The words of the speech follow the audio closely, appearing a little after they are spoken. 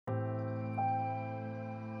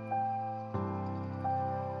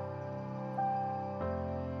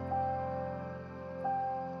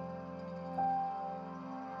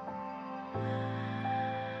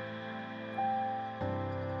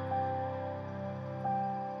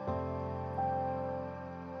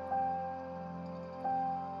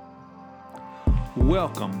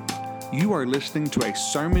Welcome. You are listening to a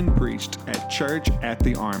sermon preached at Church at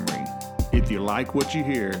the Armory. If you like what you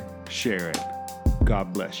hear, share it.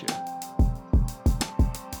 God bless you.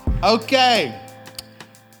 Okay.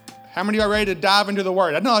 How many are ready to dive into the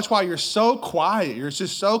Word? I know that's why you're so quiet. You're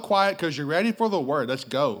just so quiet because you're ready for the Word. Let's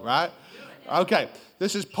go, right? Okay.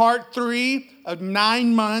 This is part 3 of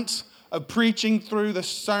 9 months of preaching through the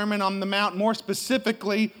Sermon on the Mount, more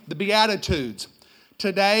specifically, the Beatitudes.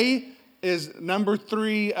 Today is number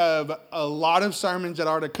 3 of a lot of sermons that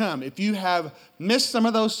are to come. If you have missed some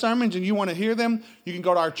of those sermons and you want to hear them, you can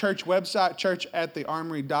go to our church website,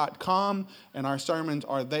 churchatthearmory.com, and our sermons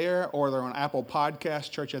are there, or they're on Apple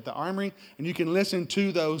Podcasts, Church at the Armory, and you can listen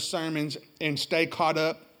to those sermons and stay caught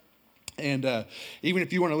up. And even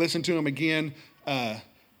if you want to listen to them again,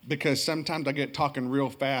 because sometimes I get talking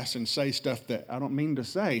real fast and say stuff that I don't mean to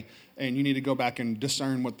say, and you need to go back and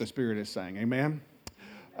discern what the Spirit is saying. Amen?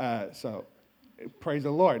 So praise the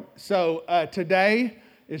Lord. So today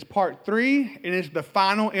is part 3, and it's the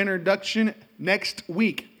final introduction next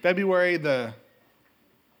week, February the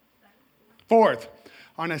 4th.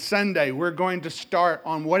 On a Sunday, we're going to start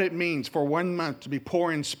on what it means for 1 month to be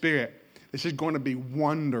poor in spirit. This is going to be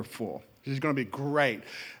wonderful. This is going to be great.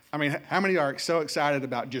 I mean, how many are so excited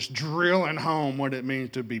about just drilling home what it means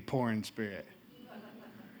to be poor in spirit?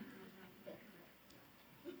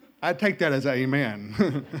 I take that as amen.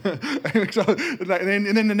 and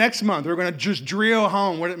then the next month, we're going to just drill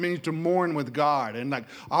home what it means to mourn with God and like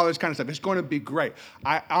all this kind of stuff. It's going to be great.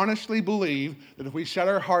 I honestly believe that if we set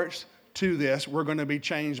our hearts to this, we're going to be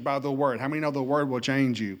changed by the Word. How many know the Word will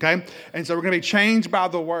change you, okay? And so we're going to be changed by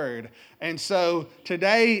the Word. And so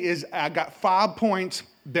today I got 5 points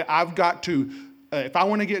that I've got to, if I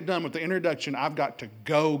want to get done with the introduction, I've got to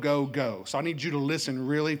go. So I need you to listen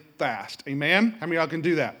really fast. Amen? How many of y'all can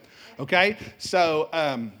do that? Okay, so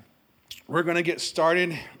we're going to get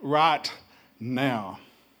started right now.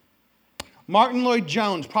 Martin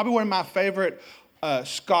Lloyd-Jones, probably one of my favorite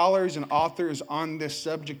scholars and authors on this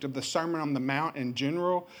subject of the Sermon on the Mount in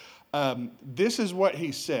general. This is what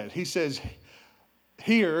he said. He says,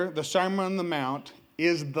 here, the Sermon on the Mount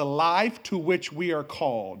is the life to which we are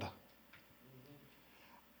called.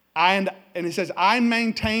 And he says, I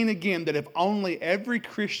maintain again that if only every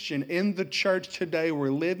Christian in the church today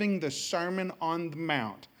were living the Sermon on the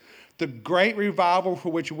Mount, the great revival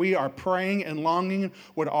for which we are praying and longing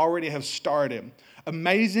would already have started.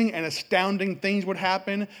 Amazing and astounding things would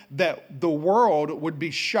happen, that the world would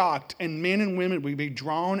be shocked and men and women would be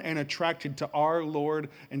drawn and attracted to our Lord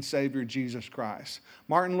and Savior Jesus Christ.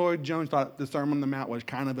 Martin Lloyd-Jones thought the Sermon on the Mount was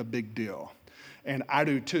kind of a big deal. And I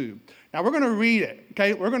do too. Now we're going to read it,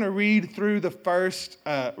 okay? We're going to read through the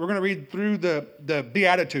the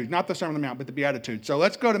Beatitudes, not the Sermon on the Mount, but the Beatitudes. So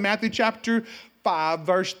let's go to Matthew chapter 5,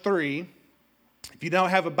 verse 3. If you don't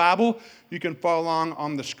have a Bible, you can follow along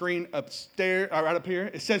on the screen upstairs, right up here.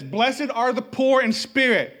 It says, "Blessed are the poor in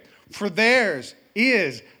spirit, for theirs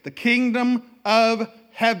is the kingdom of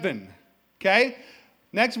heaven." Okay?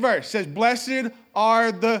 Next verse says, "Blessed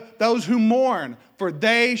are those who mourn, for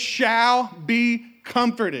they shall be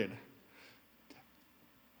comforted."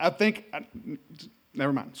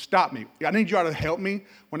 Never mind. Stop me. I need you all to help me.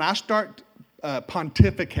 When I start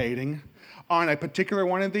pontificating on a particular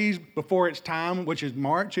one of these before it's time, which is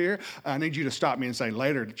March here, I need you to stop me and say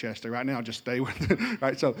later to Chester. Right now, just stay with it.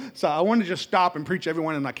 Right? So I want to just stop and preach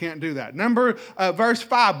everyone, and I can't do that. Verse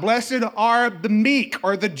 5, "Blessed are the meek,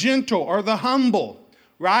 or the gentle, or the humble,"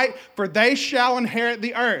 right? "For they shall inherit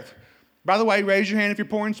the earth." By the way, raise your hand if you're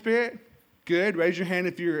poor in spirit. Good. Raise your hand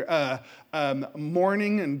if you're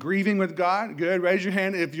mourning and grieving with God. Good. Raise your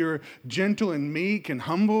hand if you're gentle and meek and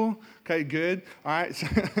humble. Okay, good. All right.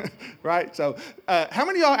 Right. So how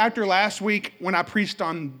many of y'all, after last week when I preached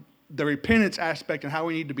on the repentance aspect and how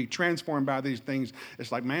we need to be transformed by these things,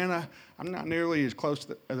 it's like, man, I'm not nearly as close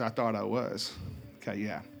as I thought I was. Okay,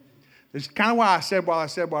 yeah. It's kind of why I said what I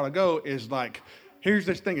said a while ago is like, here's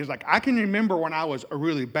this thing. It's like, I can remember when I was a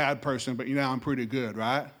really bad person, but I'm pretty good,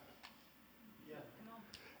 right? Yeah.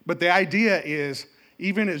 But the idea is,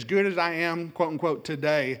 even as good as I am, quote unquote,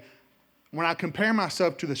 today, when I compare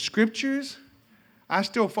myself to the scriptures, I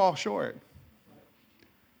still fall short.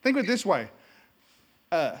 Think of it this way.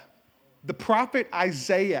 The prophet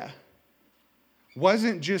Isaiah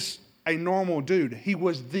wasn't just a normal dude. He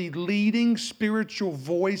was the leading spiritual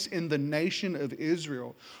voice in the nation of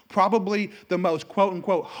Israel. Probably the most, quote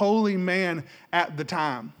unquote, holy man at the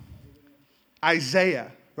time.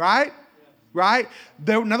 Isaiah, right? right?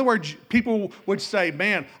 In other words, people would say,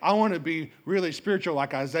 man, I want to be really spiritual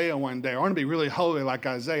like Isaiah one day. I want to be really holy like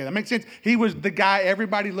Isaiah. That makes sense. He was the guy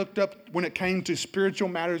everybody looked up when it came to spiritual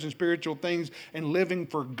matters and spiritual things and living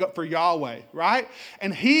for Yahweh, right?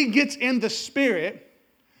 And he gets in the Spirit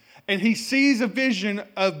and he sees a vision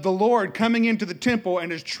of the Lord coming into the temple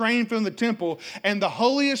and is trained from the temple. And the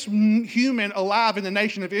holiest human alive in the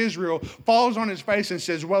nation of Israel falls on his face and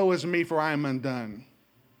says, woe is me, for I am undone.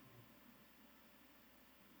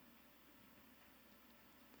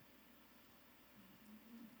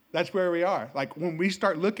 That's where we are. Like when we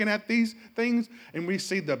start looking at these things and we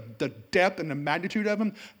see the depth and the magnitude of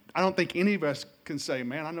them, I don't think any of us can say,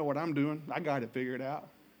 man, I know what I'm doing. I got it figured out.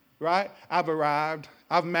 Right? I've arrived.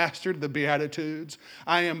 I've mastered the Beatitudes.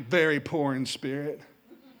 I am very poor in spirit.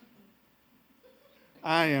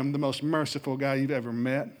 I am the most merciful guy you've ever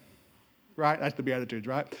met. Right? That's the Beatitudes,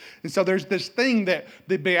 right? And so there's this thing that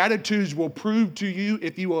the Beatitudes will prove to you,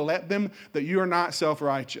 if you will let them, that you are not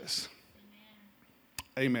self-righteous.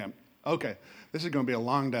 Amen. Okay. This is going to be a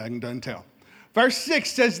long day. I can done tell. Verse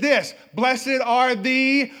 6 says this, blessed are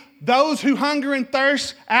those who hunger and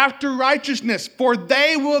thirst after righteousness, for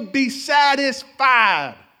they will be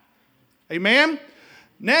satisfied. Amen?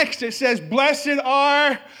 Next, it says, blessed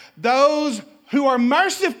are those who are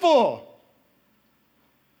merciful.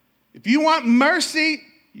 If you want mercy,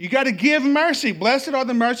 you got to give mercy. Blessed are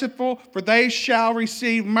the merciful, for they shall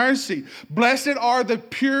receive mercy. Blessed are the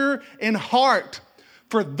pure in heart,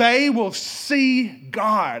 for they will see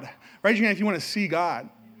God. Raise your hand if you want to see God.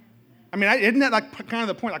 I mean, isn't that like kind of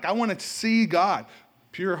the point? Like, I want to see God.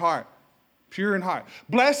 Pure heart. Pure in heart.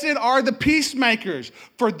 Blessed are the peacemakers,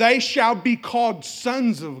 for they shall be called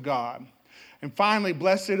sons of God. And finally,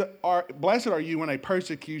 blessed are you when they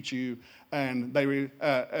persecute you. And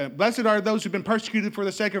blessed are those who've been persecuted for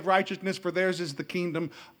the sake of righteousness, for theirs is the kingdom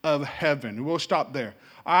of heaven. We'll stop there.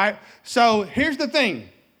 All right? So here's the thing.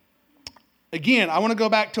 Again, I want to go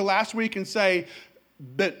back to last week and say,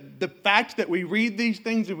 the fact that we read these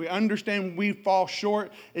things and we understand we fall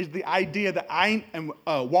short is the idea that I am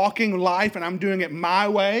walking life and I'm doing it my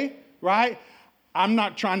way, right? I'm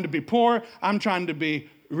not trying to be poor. I'm trying to be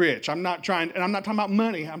rich. I'm not talking about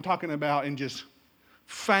money. I'm talking about in just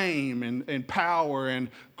fame and power and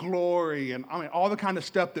glory and all the kind of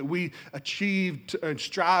stuff that we achieve and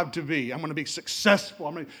strive to be. I'm going to be successful.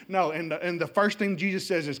 And the first thing Jesus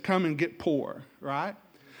says is come and get poor, right?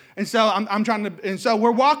 And so and so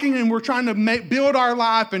we're walking and we're trying to build our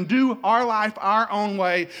life and do our life our own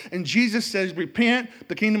way. And Jesus says, repent,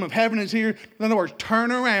 the kingdom of heaven is here. In other words,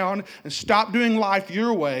 turn around and stop doing life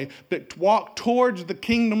your way, but walk towards the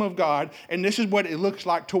kingdom of God. And this is what it looks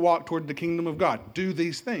like to walk toward the kingdom of God. Do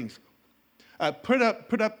these things. Put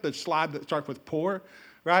up the slide that starts with poor,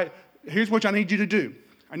 right? Here's what I need you to do.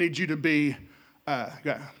 I need you to be,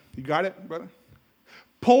 you got it, brother?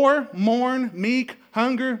 Poor, mourn, meek,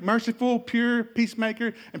 hunger, merciful, pure,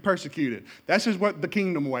 peacemaker, and persecuted. This is what the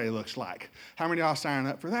kingdom way looks like. How many of y'all sign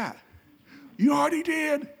up for that? You already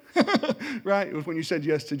did. Right? It was when you said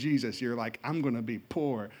yes to Jesus. You're like, I'm going to be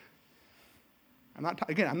poor. I'm not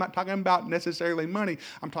talking about necessarily money.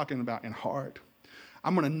 I'm talking about in heart.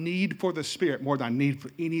 I'm going to need for the Spirit more than I need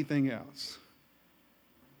for anything else.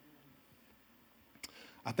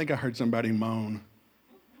 I think I heard somebody moan.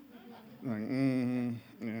 Like,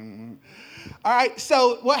 All right,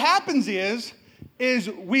 so what happens is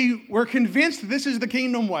we're convinced this is the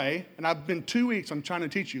kingdom way, and I've been 2 weeks, I'm trying to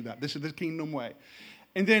teach you that. This is the kingdom way.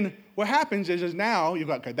 And then what happens is now you've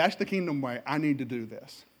got, okay, that's the kingdom way, I need to do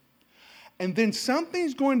this. And then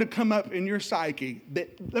something's going to come up in your psyche that,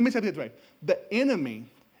 let me say it this way, the enemy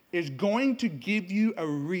is going to give you a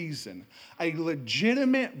reason, a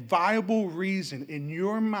legitimate, viable reason in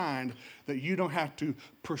your mind that you don't have to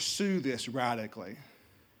pursue this radically.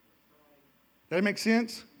 Does that make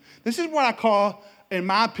sense? This is what I call, in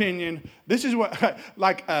my opinion, this is what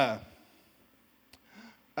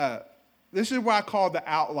I call the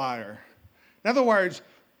outlier. In other words,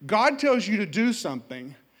 God tells you to do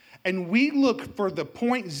something, and we look for the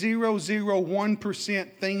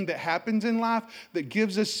 0.001% thing that happens in life that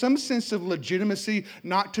gives us some sense of legitimacy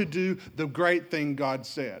not to do the great thing God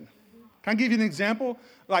said. Can I give you an example?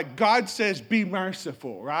 Like God says, be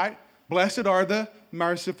merciful, right? Blessed are the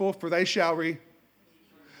merciful, for they shall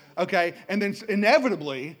Okay, and then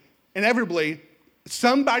inevitably,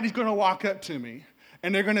 somebody's going to walk up to me,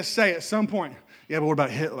 and they're going to say at some point, yeah, but what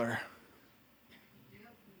about Hitler?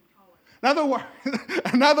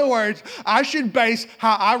 In other words, I should base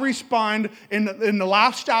how I respond in the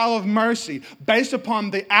lifestyle of mercy based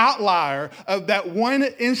upon the outlier of that one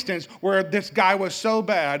instance where this guy was so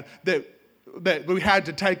bad that that we had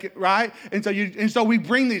to take it, right? And so we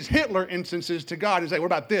bring these Hitler instances to God and say, what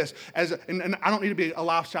about this? And I don't need to be a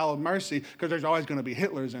lifestyle of mercy because there's always going to be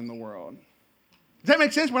Hitlers in the world. Does that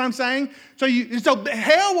make sense what I'm saying? So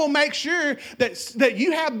hell will make sure that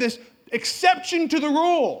you have this exception to the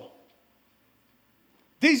rule.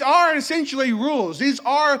 These are essentially rules. These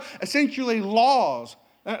are essentially laws.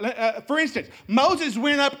 For instance, Moses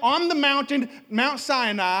went up on the mountain, Mount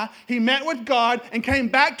Sinai. He met with God and came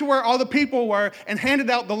back to where all the people were and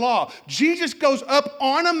handed out the law. Jesus goes up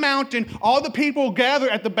on a mountain. All the people gather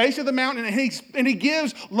at the base of the mountain, and he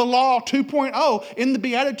gives the law 2.0 in the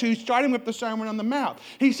Beatitudes, starting with the Sermon on the Mount.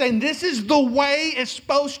 He's saying this is the way it's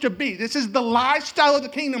supposed to be. This is the lifestyle of the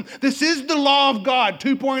kingdom. This is the law of God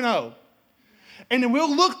 2.0. And then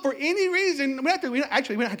we'll look for any reason. We don't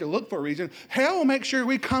have to look for a reason. Hell will make sure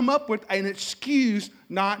we come up with an excuse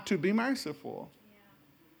not to be merciful. Yeah.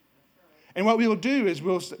 And what we'll do is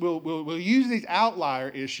we'll use these outlier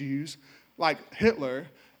issues like Hitler,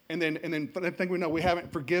 and then I think we know we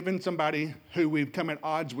haven't forgiven somebody who we've come at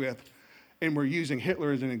odds with, and we're using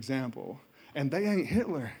Hitler as an example. And they ain't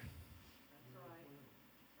Hitler.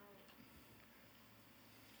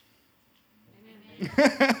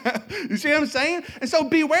 You see what I'm saying? And so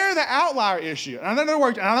beware the outlier issue. And in other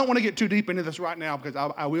words, and I don't want to get too deep into this right now because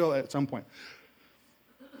I will at some point.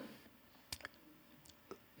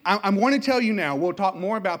 I'm going to tell you now, we'll talk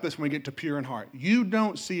more about this when we get to pure in heart. You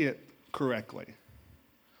don't see it correctly.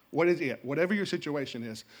 What is it? Whatever your situation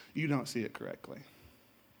is, you don't see it correctly.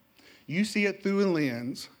 You see it through a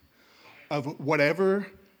lens of whatever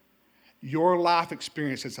your life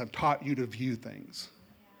experiences have taught you to view things.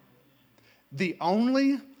 The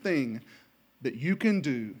only thing that you can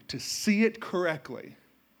do to see it correctly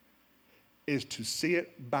is to see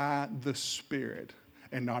it by the Spirit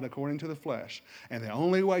and not according to the flesh. And the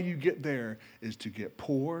only way you get there is to get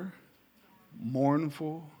poor,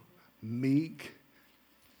 mournful, meek.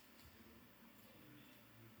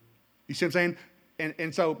 You see what I'm saying?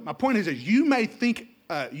 And so my point is you may think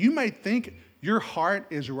your heart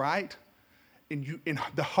is right. And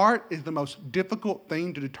the heart is the most difficult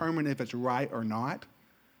thing to determine if it's right or not.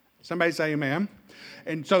 Somebody say amen.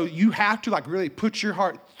 And so you have to really put your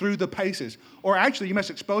heart through the paces. Or actually, you must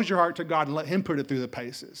expose your heart to God and let Him put it through the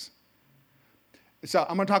paces. So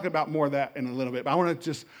I'm going to talk about more of that in a little bit. But I want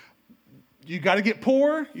to you got to get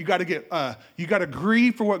poor. You got to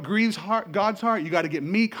grieve for what grieves God's heart. You got to get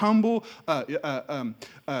meek, humble,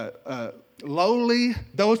 lowly,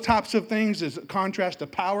 those types of things as a contrast to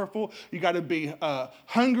powerful. You got to be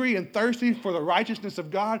hungry and thirsty for the righteousness of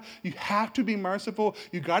God. You have to be merciful.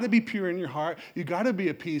 You got to be pure in your heart. You got to be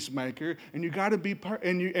a peacemaker, and you got to be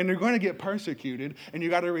and you're going to get persecuted, and you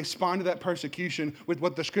got to respond to that persecution with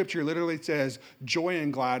what the Scripture literally says: joy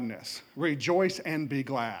and gladness. Rejoice and be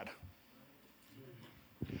glad.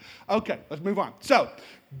 Okay, let's move on. So,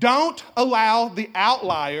 don't allow the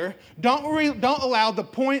outlier, don't allow the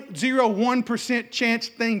 0.01% chance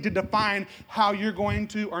thing to define how you're going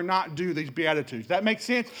to or not do these Beatitudes. That makes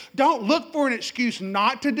sense? Don't look for an excuse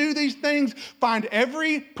not to do these things. Find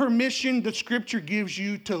every permission the Scripture gives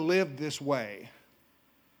you to live this way.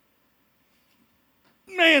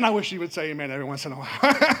 Man, I wish you would say amen every once in a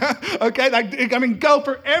while. Okay? Go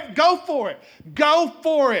for it. Go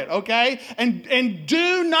for it, okay? And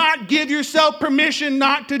do not give yourself permission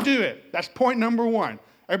not to do it. That's point number one.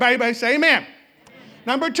 Everybody say amen. Amen.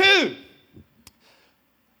 Number two,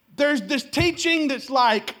 there's this teaching that's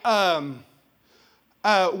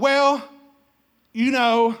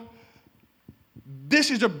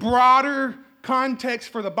this is a broader context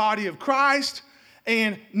for the body of Christ.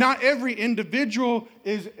 And not every individual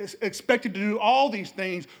is expected to do all these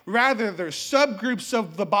things. Rather, there's subgroups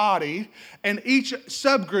of the body, and each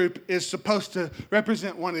subgroup is supposed to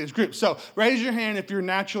represent one of these groups. So raise your hand if you're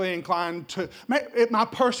naturally inclined to. My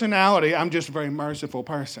personality, I'm just a very merciful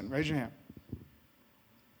person. Raise your hand.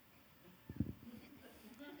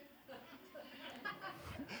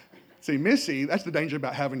 See, Missy, that's the danger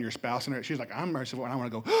about having your spouse in her. She's like, I'm merciful, and I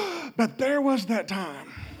want to go, but there was that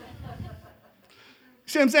time.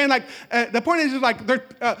 See what I'm saying? The point is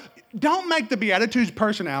don't make the Beatitudes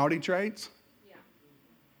personality traits. Yeah.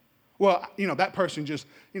 Well, that person just,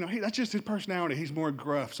 that's just his personality. He's more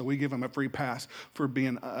gruff, so we give him a free pass for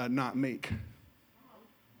being not meek.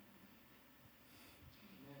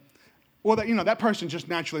 Well, that person's just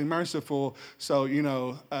naturally merciful, so, you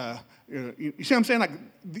see what I'm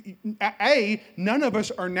saying? None of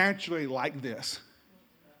us are naturally like this.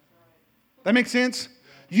 That makes sense?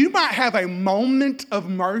 You might have a moment of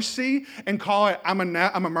mercy and call it, I'm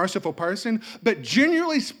a merciful person, but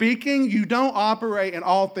generally speaking, you don't operate in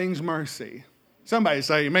all things mercy. Somebody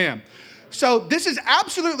say amen. So this is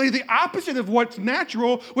absolutely the opposite of what's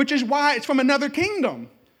natural, which is why it's from another kingdom.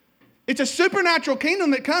 It's a supernatural kingdom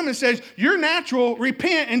that comes and says, you're natural,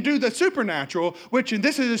 repent and do the supernatural, which and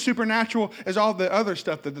this is as supernatural as all the other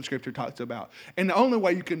stuff that the scripture talks about. And the only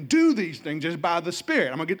way you can do these things is by the Spirit.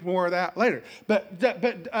 I'm going to get to more of that later.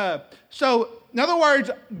 So in other words,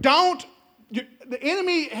 the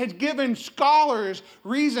enemy has given scholars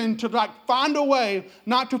reason to find a way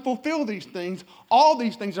not to fulfill these things, all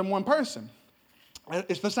these things in one person.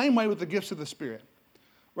 It's the same way with the gifts of the Spirit.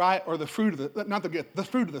 Right? Or the fruit of the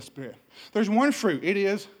fruit of the Spirit. There's one fruit. It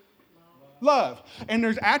is love. And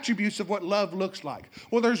there's attributes of what love looks like.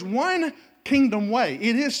 Well, there's one kingdom way.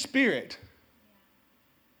 It is Spirit.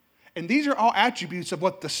 And these are all attributes of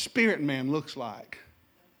what the Spirit man looks like.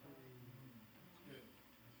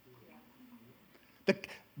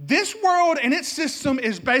 This world and its system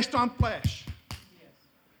is based on flesh.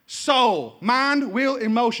 Soul, mind, will,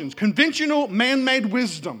 emotions. Conventional man-made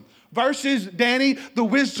wisdom. Versus, Danny, the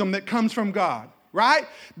wisdom that comes from God, right?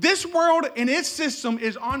 This world and its system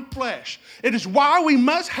is on flesh. It is why we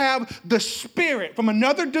must have the Spirit from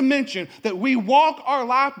another dimension that we walk our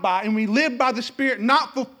life by and we live by the Spirit,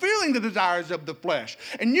 not fulfilling the desires of the flesh.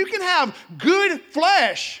 And you can have good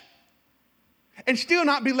flesh and still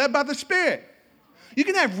not be led by the Spirit. You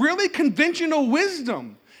can have really conventional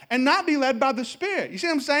wisdom and not be led by the Spirit. You see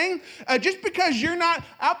what I'm saying? Just because you're not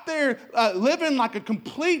out there living like a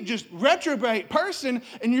complete just reprobate person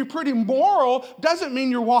and you're pretty moral doesn't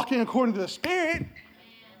mean you're walking according to the Spirit.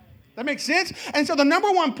 That makes sense? And so the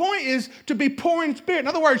number one point is to be poor in spirit. In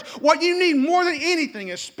other words, what you need more than anything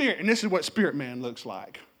is spirit. And this is what spirit man looks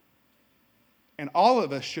like. And all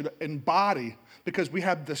of us should embody, because we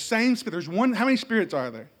have the same spirit. There's one, how many spirits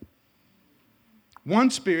are there? One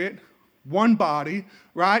spirit, one body,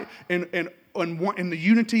 right? And in the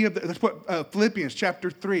unity of that's what Philippians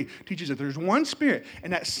chapter 3 teaches us. There's one Spirit,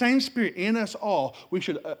 and that same Spirit in us all, we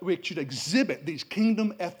should exhibit these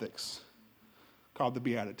kingdom ethics called the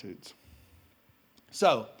Beatitudes.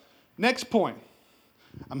 So, next point.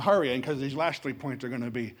 I'm hurrying because these last 3 points are going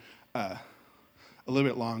to be a little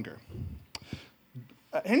bit longer.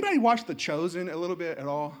 Anybody watch The Chosen a little bit at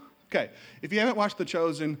all? Okay, if you haven't watched The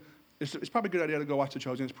Chosen, it's probably a good idea to go watch The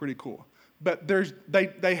Chosen. It's pretty cool. But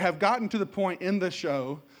they have gotten to the point in the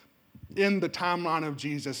show, in the timeline of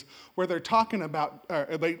Jesus, where they're talking about,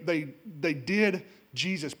 they did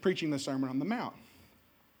Jesus preaching the Sermon on the Mount.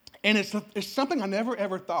 And it's something I never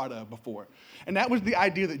ever thought of before. And that was the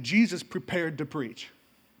idea that Jesus prepared to preach.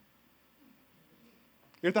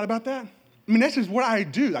 You ever thought about that? I mean, this is what I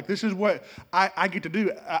do. This is what I get to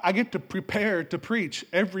do. I get to prepare to preach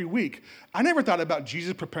every week. I never thought about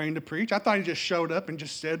Jesus preparing to preach. I thought he just showed up and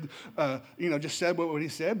just said, just said what he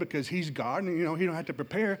said because he's God and, he don't have to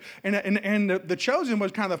prepare. And the Chosen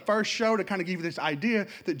was kind of the first show to kind of give you this idea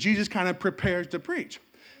that Jesus kind of prepares to preach.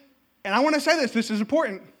 And I want to say this is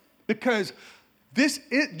important because this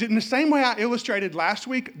is, in the same way I illustrated last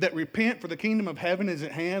week, that repent for the kingdom of heaven is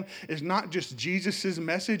at hand, is not just Jesus'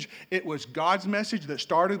 message. It was God's message that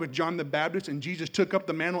started with John the Baptist, and Jesus took up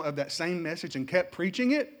the mantle of that same message and kept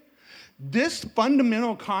preaching it. This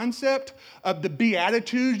fundamental concept of the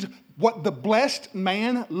Beatitudes, what the blessed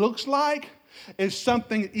man looks like, is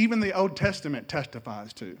something even the Old Testament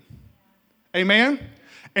testifies to. Amen?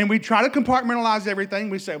 And we try to compartmentalize everything.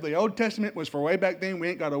 We say, well, the Old Testament was for way back then. We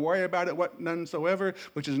ain't got to worry about it whatsoever,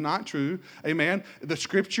 which is not true. Amen. The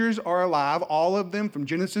scriptures are alive, all of them, from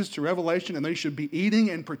Genesis to Revelation, and they should be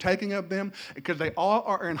eating and partaking of them because they all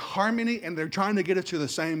are in harmony and they're trying to get us to the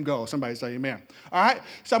same goal. Somebody say amen. All right.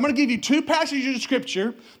 So I'm going to give you 2 passages of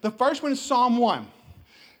scripture. The first one is Psalm 1.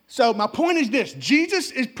 So my point is this.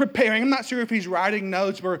 Jesus is preparing. I'm not sure if he's writing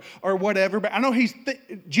notes or whatever, but I know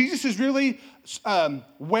Jesus is really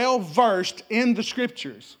well-versed in the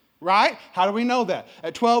scriptures, right? How do we know that?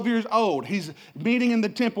 At 12 years old, he's meeting in the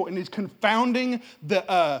temple and he's confounding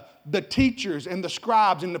the teachers and the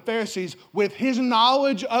scribes and the Pharisees with his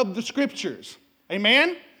knowledge of the scriptures.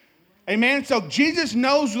 Amen? Amen? So Jesus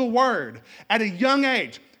knows the word at a young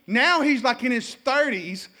age. Now he's like in his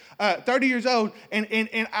 30s, 30 years old, and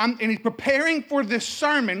he's preparing for this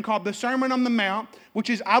sermon called the Sermon on the Mount, which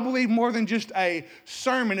is, I believe, more than just a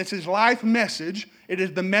sermon. It's his life message. It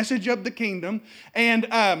is the message of the kingdom.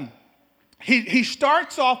 And he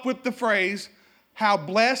starts off with the phrase, how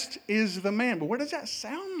blessed is the man. But what does that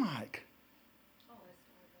sound like?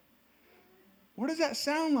 What does that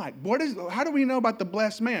sound like? How do we know about the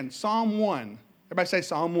blessed man? Psalm 1. Everybody say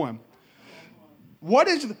Psalm 1. What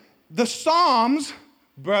is the Psalms,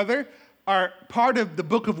 brother, are part of the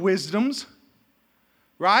book of wisdoms,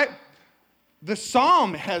 right? The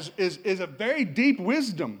Psalm is a very deep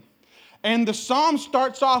wisdom. And the Psalm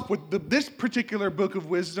starts off with this particular book of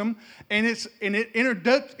wisdom, and its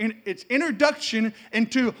introduction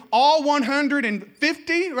into all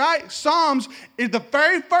 150, right? Psalms, is the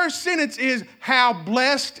very first sentence is, how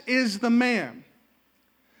blessed is the man.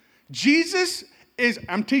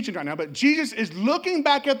 I'm teaching right now, but Jesus is looking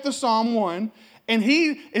back at the Psalm 1, and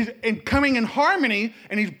he is coming in harmony,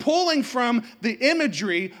 and he's pulling from the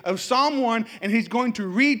imagery of Psalm 1, and he's going to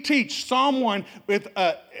reteach Psalm 1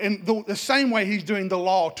 in the same way he's doing the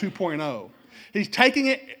Law 2.0. He's taking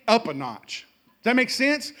it up a notch. Does that make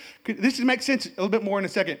sense? This makes sense a little bit more in a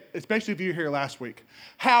second, especially if you were here last week.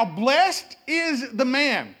 How blessed is the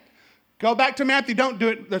man. Go back to Matthew. Don't do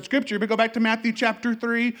it, the scripture, but go back to Matthew chapter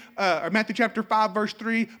 3, or Matthew chapter 5, verse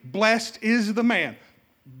 3. Blessed is the man.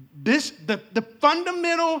 The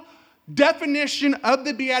fundamental definition of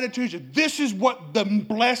the Beatitudes is this is what the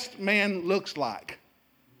blessed man looks like.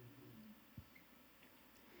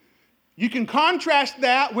 You can contrast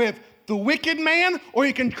that with the wicked man, or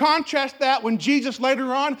you can contrast that when Jesus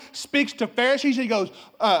later on speaks to Pharisees. He goes,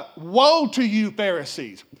 woe to you,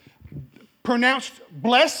 Pharisees. Pronounced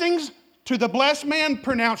blessings to the blessed man,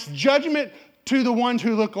 pronounced judgment to the ones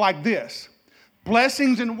who look like this.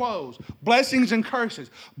 Blessings and woes, blessings and curses,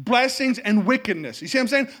 blessings and wickedness. You see what I'm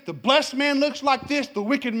saying? The blessed man looks like this, the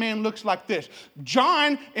wicked man looks like this.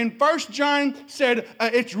 John, in 1 John, said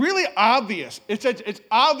it's really obvious. It says it's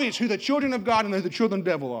obvious who the children of God and who the children of the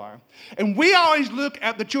devil are. And we always look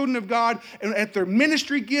at the children of God and at their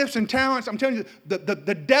ministry gifts and talents. I'm telling you,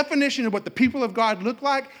 the definition of what the people of God look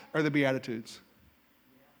like are the Beatitudes.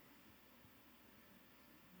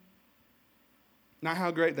 Not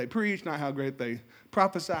how great they preach, not how great they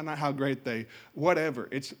prophesy, not how great they whatever.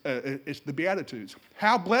 It's the Beatitudes.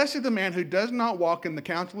 How blessed is the man who does not walk in the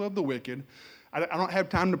counsel of the wicked. I don't have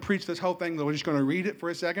time to preach this whole thing, though. We're just going to read it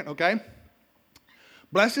for a second, okay?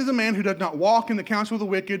 Blessed is the man who does not walk in the counsel of the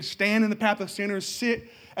wicked, stand in the path of sinners, sit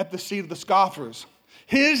at the seat of the scoffers.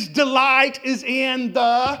 His delight is in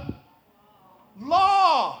the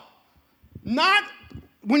law. Not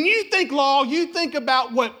when you think law, you think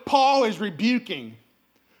about what Paul is rebuking,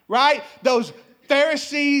 right? Those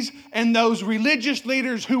Pharisees and those religious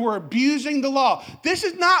leaders who were abusing the law. This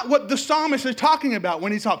is not what the psalmist is talking about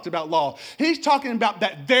when he talks about law. He's talking about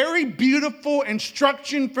that very beautiful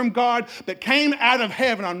instruction from God that came out of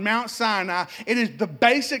heaven on Mount Sinai. It is the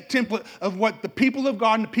basic template of what the people of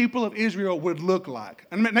God and the people of Israel would look like.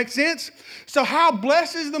 And that makes sense? So how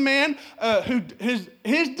blessed is the man who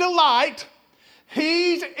his delight.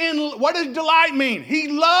 He's in, what does delight mean? He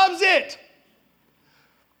loves it.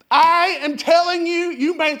 I am telling you,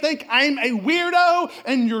 you may think I'm a weirdo,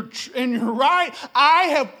 and you're right. I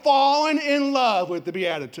have fallen in love with the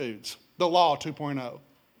Beatitudes, the Law 2.0.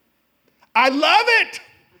 I love it.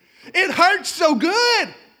 It hurts so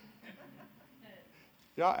good.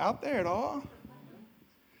 Y'all out there at all?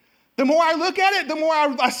 The more I look at it, the more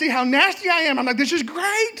I see how nasty I am. I'm like, this is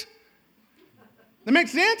great. That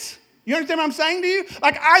makes sense? You understand what I'm saying to you?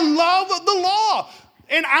 Like, I love the law.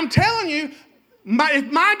 And I'm telling you,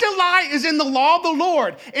 if my delight is in the law of the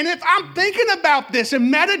Lord, and if I'm thinking about this and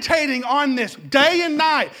meditating on this day and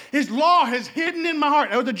night, his law is hidden in my heart.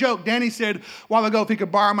 That was a joke. Danny said a while ago if he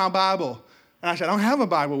could borrow my Bible. And I said, I don't have a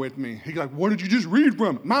Bible with me. He's like, what did you just read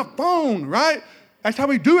from? My phone, right? That's how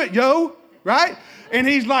we do it, yo, right? And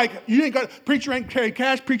he's like, you ain't got, preacher ain't carry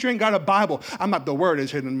cash, preacher ain't got a Bible. I'm like, the word is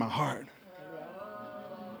hidden in my heart.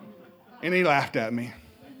 And he laughed at me.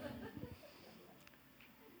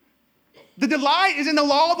 The delight is in the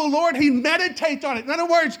law of the Lord. He meditates on it. In other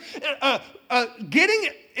words, getting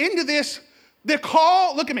into this, the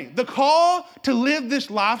call, look at me, the call to live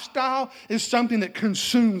this lifestyle is something that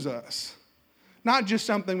consumes us, not just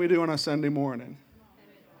something we do on a Sunday morning.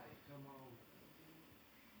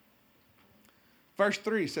 Verse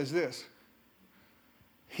 3 says this,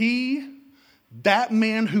 that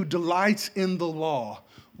man who delights in the law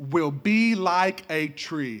will be like a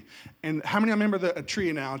tree. And how many remember a tree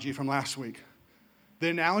analogy from last week? The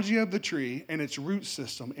analogy of the tree and its root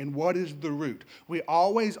system. And what is the root? We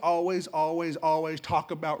always talk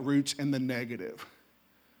about roots in the negative.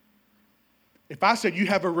 If I said you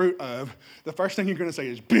have a root of, the first thing you're going to say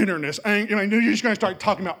is bitterness. You're just going to start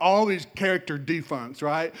talking about all these character defuncts,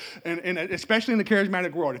 right? And especially in the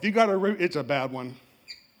charismatic world. If you got a root, it's a bad one.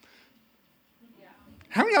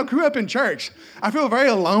 How many of y'all grew up in church? I feel very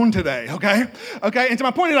alone today, okay? Okay, and so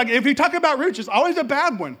my point is, like, if you talk about roots, it's always a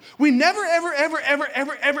bad one. We never,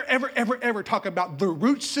 ever talk about the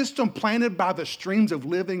root system planted by the streams of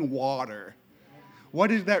living water.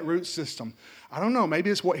 What is that root system? I don't know. Maybe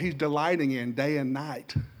it's what he's delighting in day and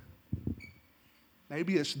night.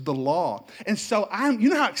 Maybe it's the law. And so you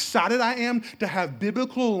know how excited I am to have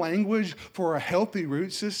biblical language for a healthy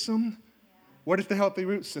root system? What is the healthy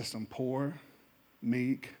root system? Poor,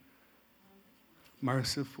 meek,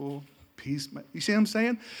 merciful, peace. You see what I'm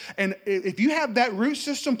saying? And if you have that root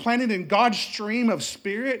system planted in God's stream of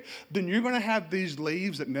spirit, then you're going to have these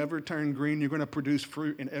leaves that never turn green. You're going to produce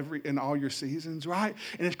fruit in all your seasons, right?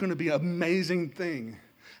 And it's going to be an amazing thing.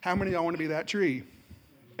 How many of y'all want to be that tree?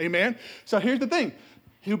 Amen? So here's the thing.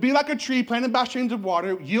 He'll be like a tree planted by streams of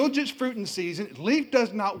water, yields its fruit in season, its leaf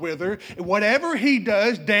does not wither. And whatever he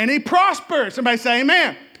does, Danny prospers. Somebody say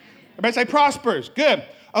amen. Everybody say prospers. Good.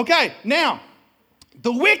 Okay, now,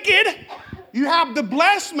 the wicked, you have the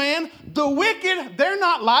blessed man. The wicked, they're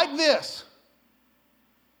not like this.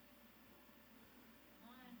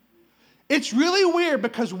 It's really weird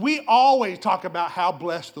because we always talk about how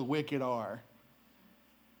blessed the wicked are.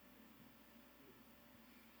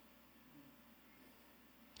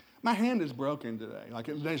 My hand is broken today. Like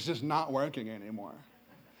it's just not working anymore.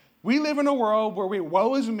 We live in a world where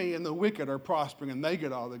woe is me and the wicked are prospering and they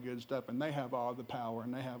get all the good stuff and they have all the power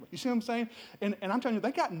and they have, you see what I'm saying? And I'm telling you,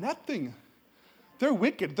 they got nothing. They're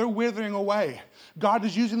wicked. They're withering away. God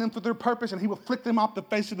is using them for their purpose and he will flick them off the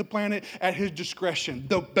face of the planet at his discretion.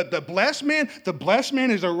 But the blessed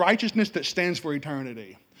man is a righteousness that stands for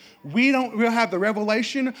eternity. We'll have the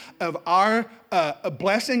revelation of our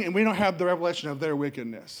blessing and we don't have the revelation of their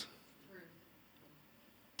wickedness.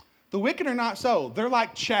 The wicked are not so. They're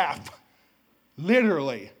like chaff.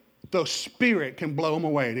 Literally, the Spirit can blow them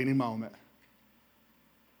away at any moment.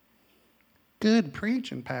 Good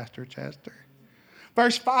preaching, Pastor Chester.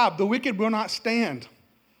 Verse 5, the wicked will not stand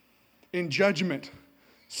in judgment.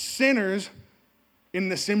 Sinners in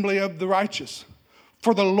the assembly of the righteous.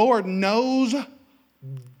 For the Lord knows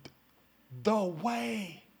the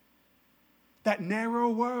way. That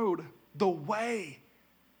narrow road, the way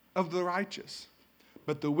of the righteous.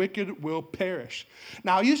 But the wicked will perish.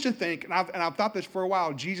 Now, I used to think, and I've thought this for a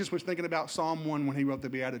while, Jesus was thinking about Psalm 1 when he wrote the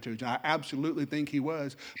Beatitudes. And I absolutely think he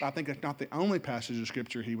was, but I think that's not the only passage of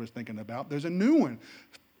Scripture he was thinking about. There's a new one.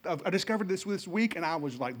 I discovered this week, and I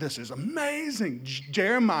was like, this is amazing.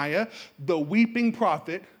 Jeremiah, the weeping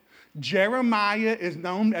prophet. Jeremiah is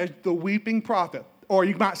known as the weeping prophet. Or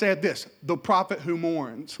you might say it this, the prophet who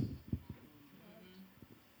mourns.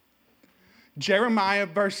 Jeremiah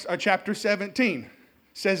chapter 17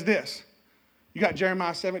 says this. You got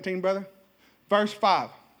Jeremiah 17, brother? Verse 5.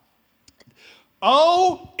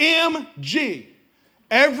 OMG.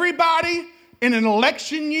 Everybody in an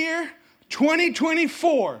election year,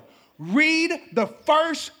 2024, read the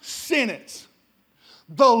first sentence.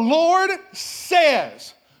 The Lord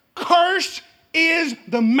says, cursed is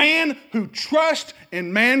the man who trusts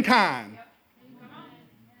in mankind.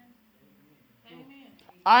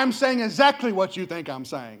 I'm saying exactly what you think I'm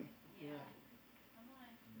saying.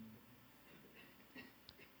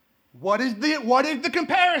 What is the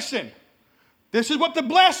comparison? This is what the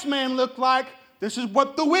blessed man looked like. This is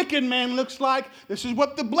what the wicked man looks like. This is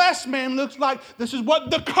what the blessed man looks like. This is what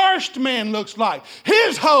the cursed man looks like.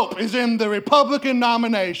 His hope is in the Republican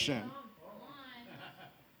nomination.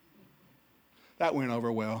 That went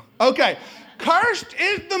over well. Okay. Cursed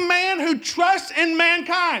is the man who trusts in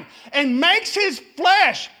mankind and makes his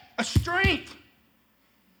flesh a strength.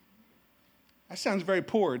 That sounds very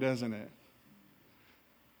poor, doesn't it?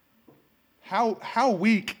 How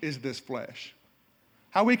weak is this flesh?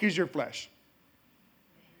 How weak is your flesh?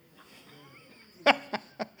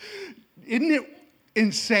 Isn't it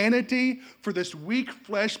insanity for this weak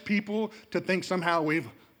flesh people to think somehow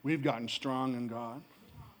we've gotten strong in God?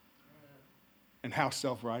 And how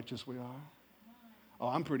self-righteous we are? Oh,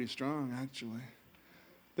 I'm pretty strong, actually.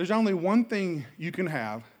 There's only one thing you can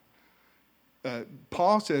have.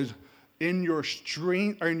 Paul says, in your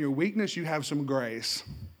strength or in your weakness, you have some grace.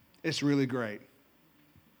 It's really great.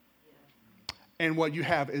 And what you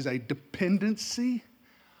have is a dependency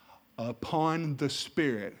upon the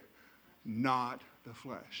Spirit, not the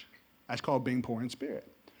flesh. That's called being poor in spirit.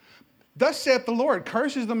 Thus saith the Lord,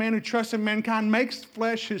 cursed is the man who trusts in mankind, makes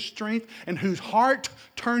flesh his strength, and whose heart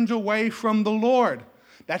turns away from the Lord.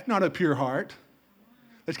 That's not a pure heart.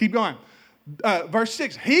 Let's keep going. Verse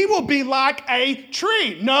 6, he will be like a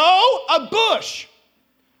tree. No, a bush.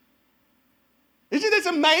 Isn't this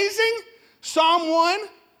amazing? Psalm 1,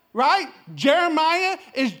 right? Jeremiah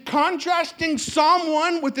is contrasting Psalm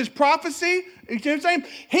 1 with this prophecy. You know what I'm saying?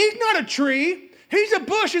 He's not a tree. He's a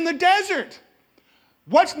bush in the desert.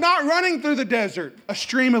 What's not running through the desert? A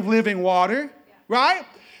stream of living water, right?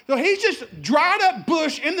 So he's just dried up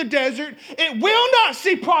bush in the desert. It will not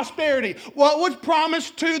see prosperity. What was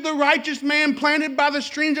promised to the righteous man planted by the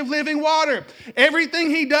streams of living water? Everything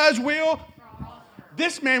he does will.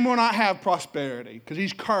 This man will not have prosperity because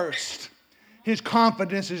he's cursed. His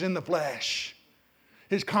confidence is in the flesh.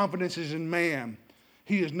 His confidence is in man.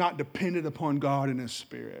 He is not dependent upon God and his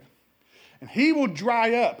spirit. And he will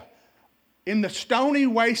dry up in the stony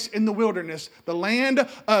waste in the wilderness, the land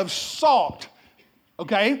of salt.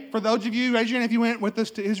 Okay, for those of you, raise your hand if you went with us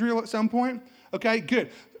to Israel at some point. Okay, good.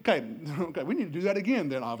 Okay, we need to do that again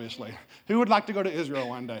then, obviously. Who would like to go to Israel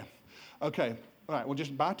one day? Okay, all right, we'll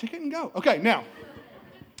just buy a ticket and go. Okay, now,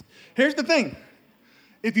 here's the thing.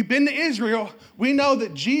 If you've been to Israel, we know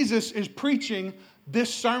that Jesus is preaching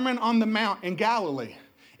this Sermon on the Mount in Galilee.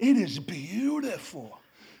 It is beautiful.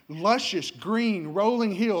 Luscious, green,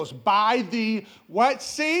 rolling hills by the what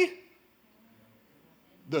sea?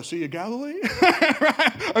 The Sea of Galilee?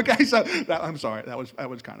 Right? Okay, so I'm sorry, that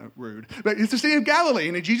was kind of rude. But it's the Sea of Galilee,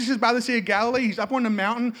 and Jesus is by the Sea of Galilee. He's up on the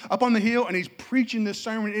mountain, up on the hill, and he's preaching this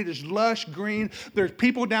sermon. It is lush, green. There's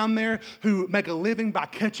people down there who make a living by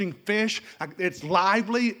catching fish. It's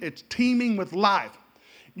lively. It's teeming with life.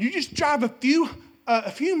 You just drive a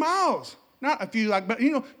few miles. Not a few, but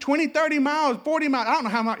 20, 30 miles, 40 miles. I don't know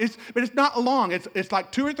how much, but it's not long. It's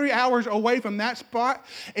like 2 or 3 hours away from that spot,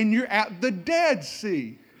 and you're at the Dead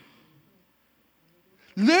Sea.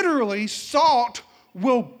 Literally, salt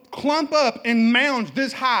will clump up in mounds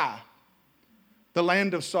this high. The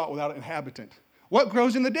land of salt without an inhabitant. What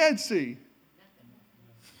grows in the Dead Sea?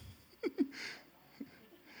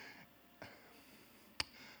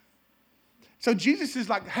 So Jesus is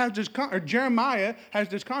like, Jeremiah has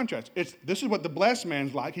this contrast. This is what the blessed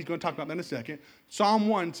man's like. He's going to talk about that in a second. Psalm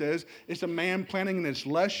 1 says, it's a man planting in this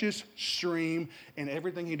luscious stream, and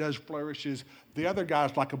everything he does flourishes. The other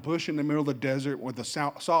guy's like a bush in the middle of the desert with the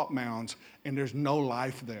salt mounds, and there's no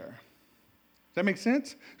life there. Does that make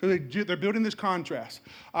sense? So they're building this contrast.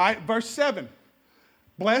 All right, verse 7.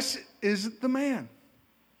 Blessed is the man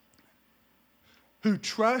who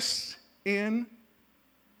trusts in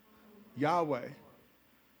Yahweh.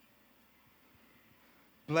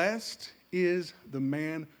 Blessed is the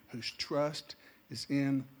man whose trust is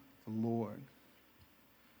in the Lord.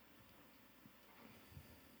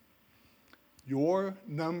 Your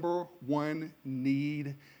number one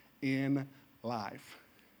need in life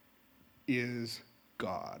is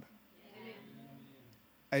God,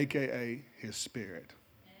 a.k.a. his spirit.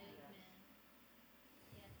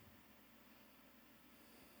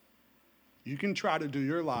 You can try to do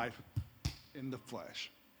your life in the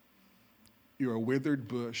flesh. You're a withered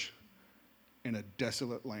bush in a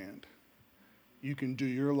desolate land. You can do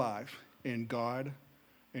your life in God,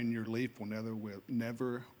 and your leaf will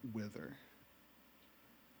never wither.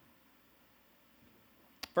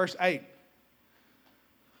 Verse 8.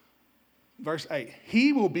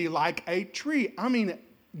 He will be like a tree.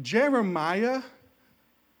 Jeremiah,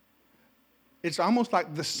 it's almost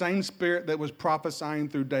like the same spirit that was prophesying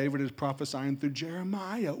through David is prophesying through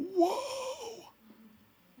Jeremiah. Whoa!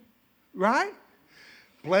 Right?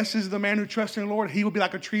 Blessed is the man who trusts in the Lord. He will be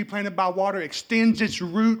like a tree planted by water, extends its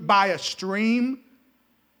root by a stream.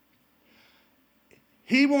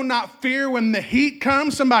 He will not fear when the heat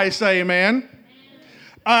comes. Somebody say amen.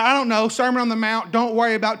 I don't know, Sermon on the Mount, don't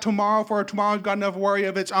worry about tomorrow, for tomorrow's got enough worry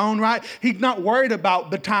of its own, right? He's not worried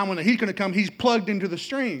about the time when the heat's going to come. He's plugged into the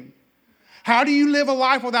stream. How do you live a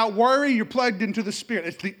life without worry? You're plugged into the Spirit.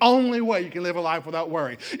 It's the only way you can live a life without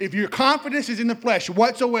worry. If your confidence is in the flesh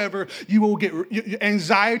whatsoever, you will get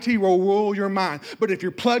anxiety will rule your mind. But if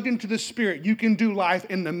you're plugged into the Spirit, you can do life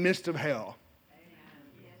in the midst of hell.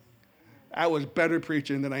 I was better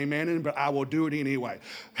preaching than amen, but I will do it anyway.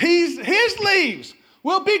 His leaves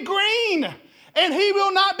will be green, and he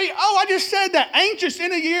will not be, I just said that, anxious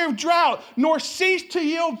in a year of drought, nor cease to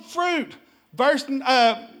yield fruit. Verse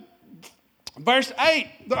 8,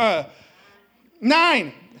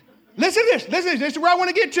 9. Listen to this. This is where I want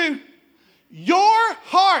to get to. Your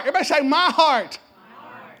heart. Everybody say, my heart. My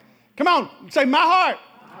heart. Come on, say, my heart.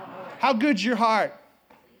 My heart. How good's your heart?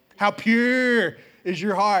 How pure is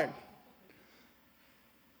your heart?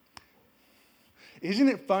 Isn't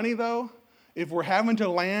it funny, though? If we're having to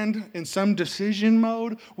land in some decision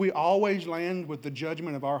mode, we always land with the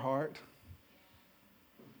judgment of our heart.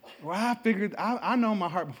 Well, I figured, I know my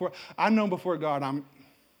heart before. I know before God Well,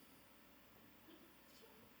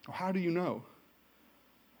 how do you know?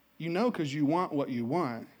 You know because you want what you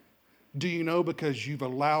want. Do you know because you've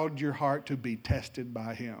allowed your heart to be tested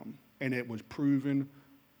by Him and it was proven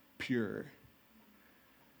pure?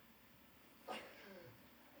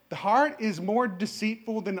 The heart is more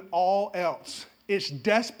deceitful than all else. It's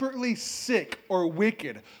desperately sick or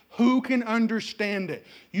wicked. Who can understand it?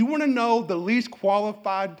 You want to know the least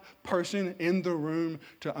qualified person in the room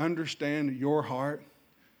to understand your heart?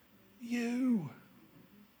 You.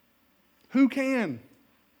 Who can?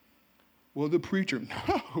 Well, the preacher.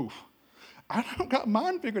 No. I don't got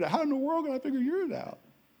mine figured out. How in the world can I figure yours out?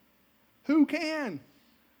 Who can?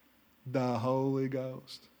 The Holy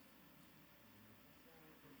Ghost.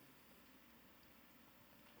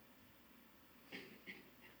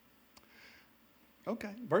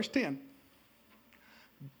 Okay, verse 10.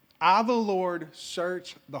 I, the Lord,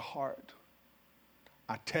 search the heart.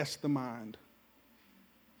 I test the mind.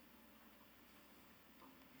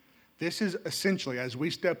 This is essentially, as we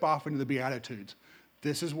step off into the Beatitudes,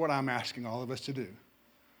 this is what I'm asking all of us to do.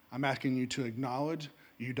 I'm asking you to acknowledge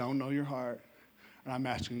you don't know your heart. And I'm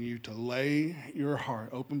asking you to lay your heart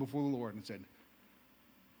open before the Lord and say,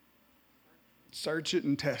 search it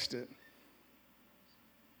and test it.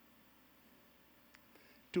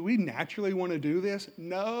 Do we naturally want to do this?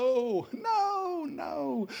 No.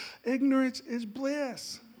 Ignorance is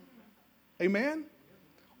bliss. Amen?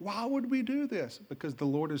 Why would we do this? Because the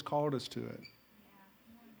Lord has called us to it.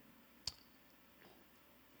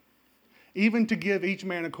 Even to give each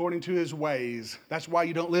man according to his ways. That's why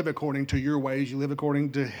you don't live according to your ways. You live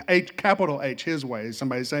according to H, capital H, his ways.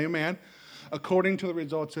 Somebody say amen. According to the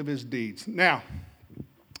results of his deeds. Now,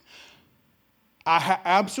 I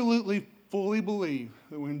absolutely fully believe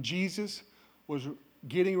that when Jesus was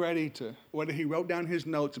getting ready to, whether he wrote down his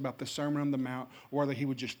notes about the Sermon on the Mount, or whether he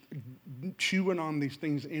was just chewing on these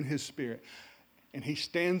things in his spirit, and he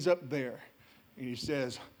stands up there and he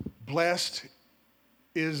says, blessed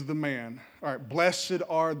is the man. All right, blessed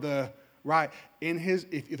are the, right, in his,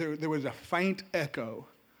 if there was a faint echo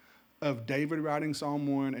of David writing Psalm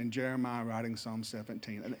 1 and Jeremiah writing Psalm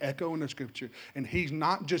 17, an echo in the scripture. And he's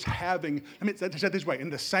not just having, I mean, it's said this way, in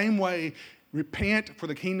the same way, repent for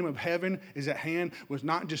the kingdom of heaven is at hand was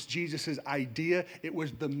not just Jesus' idea, it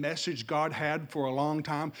was the message God had for a long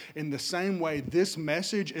time. In the same way, this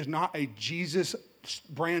message is not a Jesus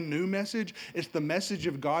brand new message. It's the message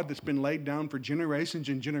of God that's been laid down for generations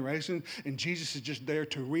and generations, and Jesus is just there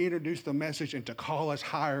to reintroduce the message and to call us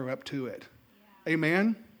higher up to it. Yeah.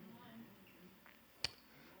 Amen?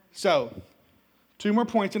 So, 2 more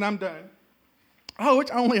points and I'm done. Oh,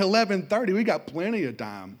 it's only 11:30. We got plenty of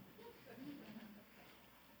time.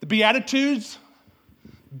 The Beatitudes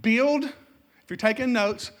build, if you're taking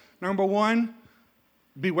notes, number 1,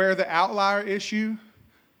 beware the outlier issue.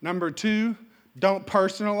 Number 2, don't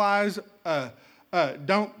personalize.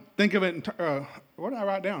 Don't think of it. What did I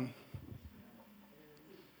write down?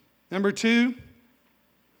 Number 2,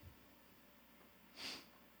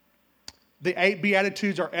 the 8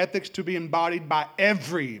 Beatitudes are ethics to be embodied by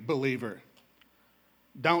every believer.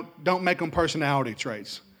 Don't make them personality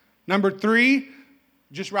traits. Number 3,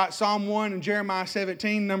 just write Psalm 1 and Jeremiah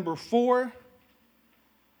 17. Number 4,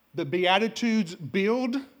 the Beatitudes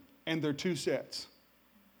build, and they're 2 sets.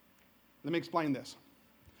 Let me explain this.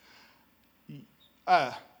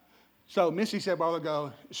 So Missy said a while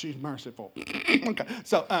ago, she's merciful. Okay,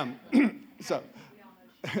 so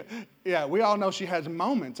yeah, we all know she has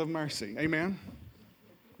moments of mercy. Amen?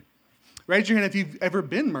 Raise your hand if you've ever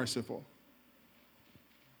been merciful.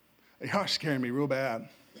 Y'all are scaring me real bad.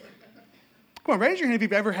 Come on, raise your hand if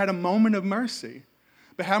you've ever had a moment of mercy.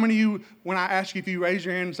 But how many of you, when I ask you if you raise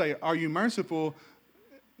your hand and say, are you merciful?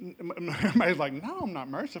 Everybody's like, no, I'm not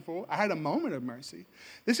merciful. I had a moment of mercy.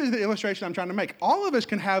 This is the illustration I'm trying to make. All of us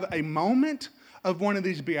can have a moment of one of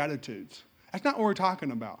these Beatitudes. That's not what we're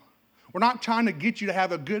talking about. We're not trying to get you to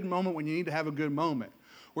have a good moment when you need to have a good moment.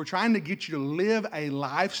 We're trying to get you to live a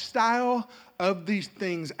lifestyle of these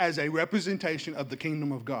things as a representation of the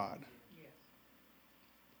kingdom of God. Yes.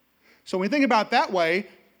 So when you think about it that way,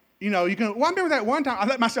 you know, you can, well, I remember that one time, I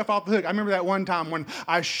let myself off the hook. I remember that one time when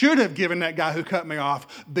I should have given that guy who cut me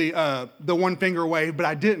off the one finger wave, but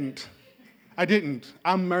I didn't.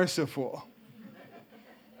 I'm merciful.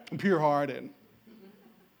 I'm pure-hearted.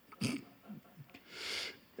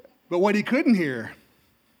 But what he couldn't hear,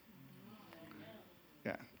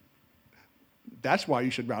 yeah, that's why you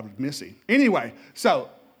should ride with Missy. Anyway, so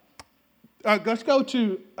let's go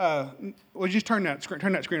to, well, just turn that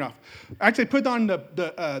screen off. Actually, put on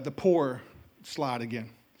the poor slide again.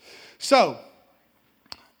 So,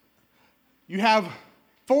 you have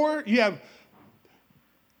poor,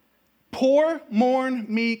 mourn,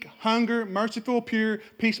 meek, hunger, merciful, pure,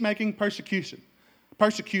 peacemaking, persecuted.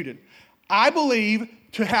 I believe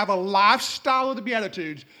to have a lifestyle of the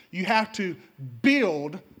Beatitudes, you have to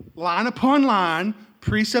build line upon line,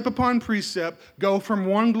 precept upon precept, go from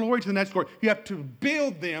one glory to the next glory. You have to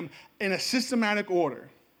build them in a systematic order.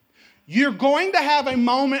 You're going to have a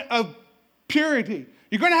moment of purity.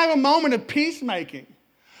 You're going to have a moment of peacemaking.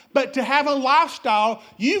 But to have a lifestyle,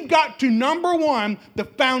 you've got to, number one, the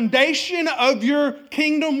foundation of your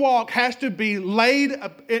kingdom walk has to be laid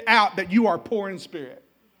out that you are poor in spirit.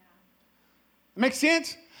 Yeah. Make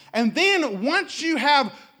sense? And then once you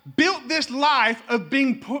have built this life of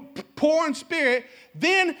being poor in spirit,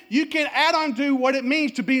 then you can add on to what it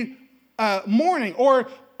means to be mourning. Or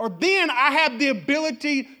then I have the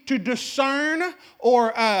ability to discern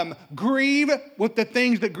or grieve with the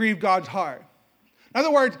things that grieve God's heart. In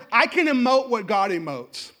other words, I can emote what God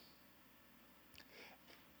emotes.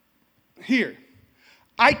 Here,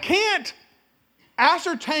 I can't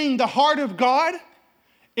ascertain the heart of God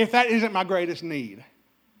if that isn't my greatest need.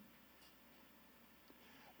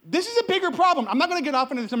 This is a bigger problem. I'm not going to get off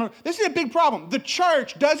into this. This is a big problem. The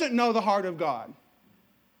church doesn't know the heart of God.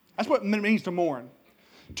 That's what it means to mourn.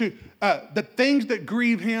 The things that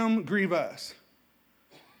grieve him grieve us.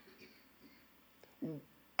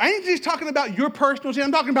 I ain't just talking about your personal sin.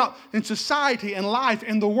 I'm talking about in society and life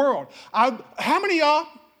in the world. How many of y'all?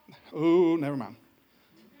 Oh, never mind.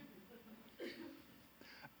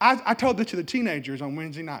 I told this to the teenagers on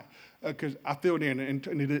Wednesday night because I filled in and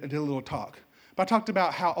did a little talk. But I talked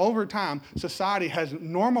about how over time society has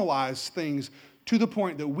normalized things to the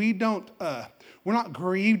point that we're not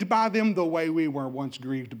grieved by them the way we were once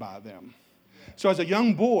grieved by them. So as a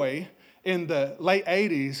young boy in the late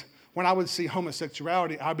 80s, when I would see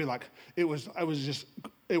homosexuality, I'd be like, it was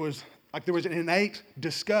like there was an innate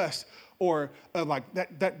disgust or like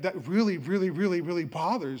that really, really, really, really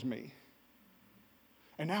bothers me.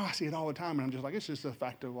 And now I see it all the time, and I'm just like, it's just a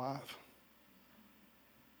fact of life.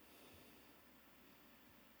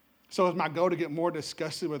 So is my goal to get more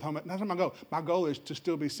disgusted with homosexuality? That's not my goal. My goal is to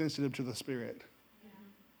still be sensitive to the Spirit.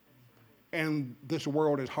 And this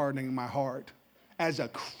world is hardening my heart. As a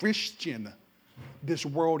Christian, this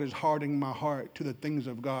world is hardening my heart to the things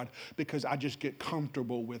of God because I just get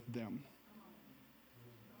comfortable with them.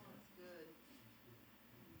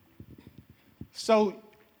 So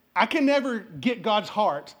I can never get God's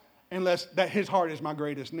heart unless that his heart is my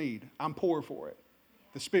greatest need. I'm poor for it,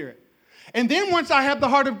 the Spirit. And then once I have the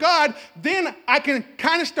heart of God, then I can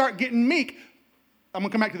kind of start getting meek. I'm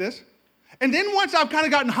going to come back to this. And then once I've kind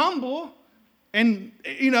of gotten humble and,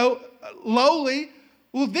 lowly,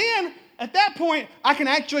 well then at that point I can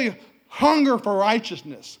actually hunger for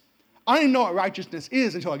righteousness. I don't even know what righteousness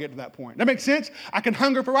is until I get to that point. That makes sense? I can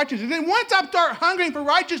hunger for righteousness. And then once I start hungering for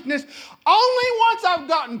righteousness, only once I've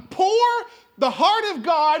gotten poor, the heart of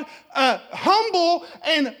God, humble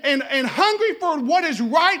and hungry for what is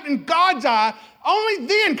right in God's eye, only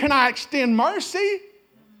then can I extend mercy.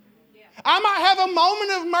 I might have a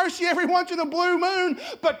moment of mercy every once in a blue moon,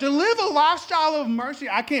 but to live a lifestyle of mercy,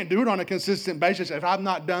 I can't do it on a consistent basis if I've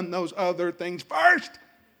not done those other things first.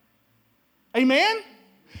 Amen?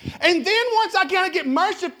 And then once I kind of get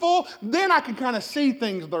merciful, then I can kind of see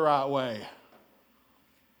things the right way.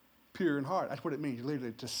 Pure in heart. That's what it means,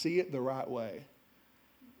 literally, to see it the right way.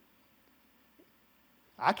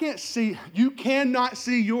 You cannot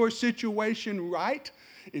see your situation right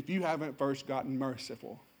if you haven't first gotten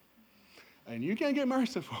merciful. And you can't get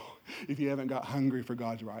merciful if you haven't got hungry for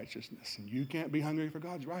God's righteousness. And you can't be hungry for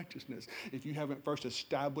God's righteousness if you haven't first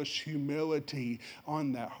established humility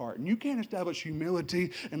on that heart. And you can't establish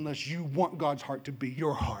humility unless you want God's heart to be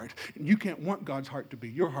your heart. And you can't want God's heart to be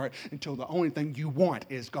your heart until the only thing you want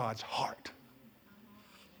is God's heart.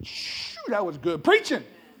 Shoo, that was good preaching.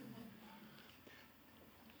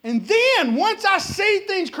 And then, once I see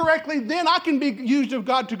things correctly, then I can be used of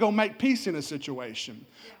God to go make peace in a situation.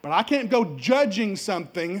 But I can't go judging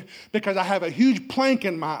something because I have a huge plank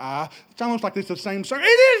in my eye. It's almost like it's the same sermon. It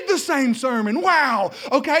is the same sermon. Wow.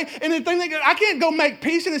 Okay? And the thing that I can't go make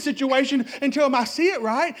peace in a situation until I see it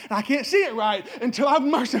right. And I can't see it right until I'm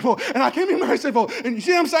merciful. And I can't be merciful. And you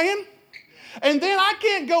see what I'm saying? And then I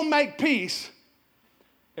can't go make peace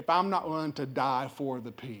if I'm not willing to die for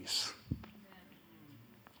the peace.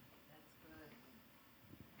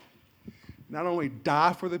 Not only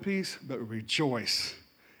die for the peace, but rejoice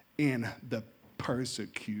in the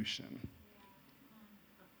persecution.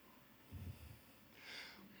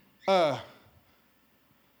 By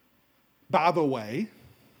the way,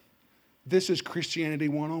 this is Christianity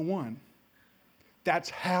 101. That's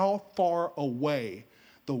how far away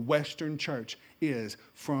the Western church is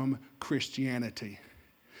from Christianity.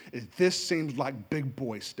 This seems like big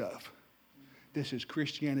boy stuff. This is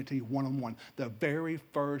Christianity 101, the very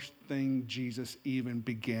first thing Jesus even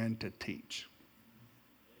began to teach.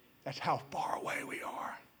 That's how far away we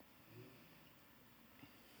are.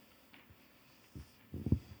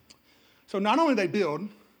 So not only they build,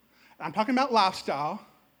 I'm talking about lifestyle.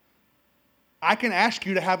 I can ask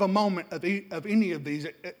you to have a moment of any of these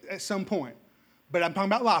at some point, but I'm talking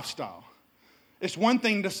about lifestyle. It's one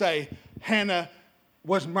thing to say Hannah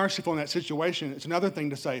was merciful in that situation. It's another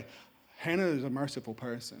thing to say Hannah is a merciful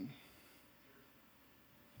person.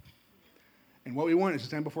 And what we want is to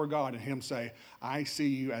stand before God and him say, I see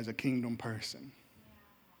you as a kingdom person.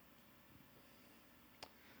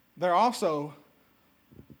 They're also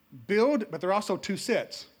build, but they're also two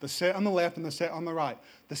sets. The set on the left and the set on the right.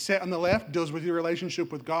 The set on the left deals with your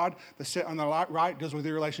relationship with God. The set on the right deals with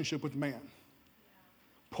your relationship with man.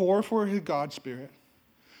 Pour for his God's Spirit.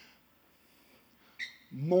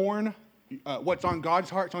 Mourn what's on God's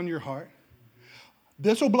heart's on your heart.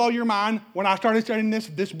 This will blow your mind. When I started studying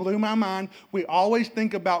this blew my mind. We always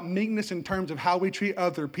think about meekness in terms of how we treat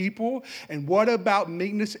other people. And what about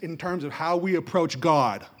meekness in terms of how we approach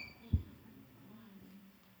God?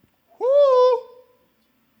 Woo!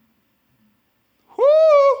 Woo!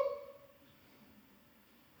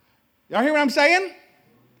 Y'all hear what I'm saying?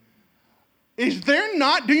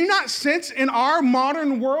 Do you not sense in our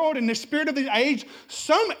modern world, in the spirit of the age,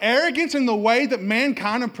 some arrogance in the way that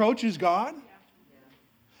mankind approaches God?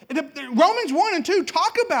 Romans 1 and 2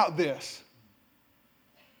 talk about this.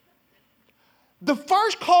 The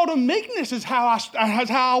first call to meekness is how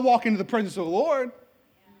I walk into the presence of the Lord.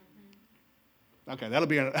 Okay, that'll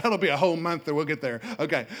be a whole month that we'll get there.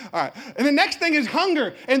 Okay, all right. And the next thing is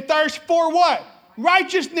hunger and thirst for what?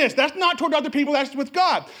 Righteousness. That's not toward other people, that's with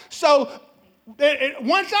God. So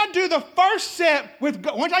once I do the first set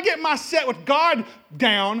once I get my set with God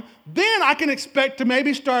down, then I can expect to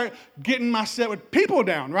maybe start getting my set with people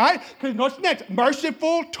down, right? Because what's next?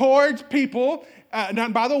 Merciful towards people.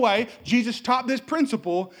 And by the way, Jesus taught this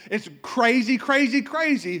principle. It's crazy, crazy,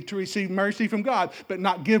 crazy to receive mercy from God, but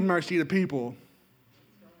not give mercy to people.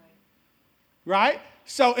 Right?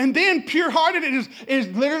 So, and then pure-hearted is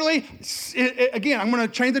literally, again, I'm going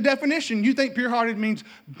to change the definition. You think pure-hearted means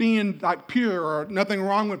being like pure or nothing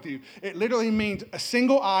wrong with you. It literally means a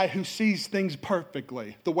single eye who sees things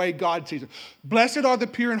perfectly, the way God sees it. Blessed are the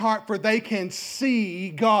pure in heart, for they can see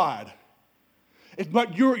God.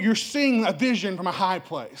 But you're seeing a vision from a high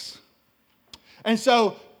place. And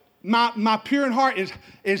so my pure in heart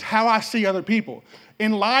is how I see other people.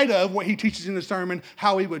 In light of what he teaches in the sermon,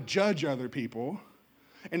 how he would judge other people.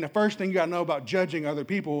 And the first thing you got to know about judging other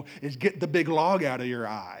people is get the big log out of your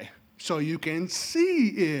eye so you can see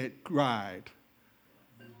it right.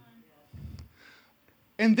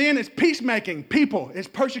 And then it's peacemaking, people. It's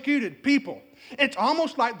persecuted people. It's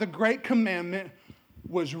almost like the great commandment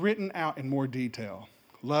was written out in more detail.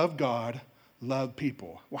 Love God, love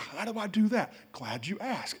people. Well, how do I do that? Glad you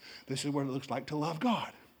asked. This is what it looks like to love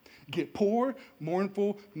God. Get poor,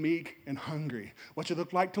 mournful, meek, and hungry. What's it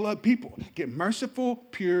look like to love people? Get merciful,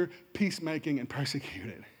 pure, peacemaking, and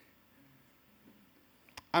persecuted.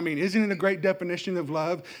 I mean, isn't it a great definition of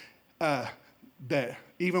love that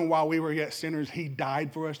even while we were yet sinners, he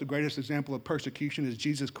died for us? The greatest example of persecution is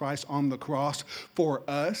Jesus Christ on the cross for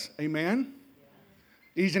us. Amen?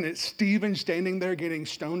 Isn't it Stephen standing there getting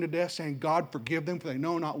stoned to death saying, God, forgive them for they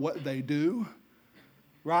know not what they do?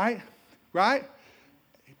 Right? Right?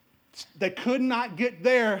 They could not get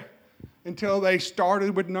there until they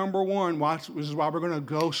started with number one. This is why we're going to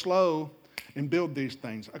go slow and build these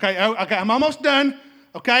things. Okay, I'm almost done.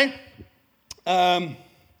 Okay.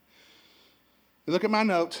 Look at my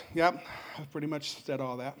notes. Yep, I've pretty much said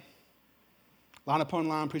all that. Line upon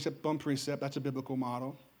line, precept upon precept. That's a biblical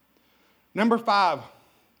model. Number 5.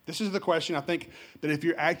 This is the question. I think that if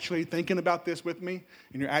you're actually thinking about this with me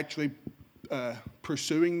and you're actually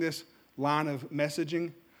pursuing this line of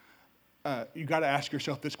messaging, you got to ask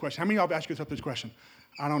yourself this question. How many of y'all have asked yourself this question?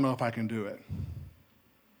 I don't know if I can do it.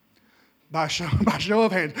 By show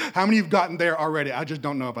of hands, how many have gotten there already? I just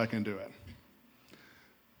don't know if I can do it.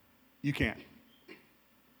 You can't.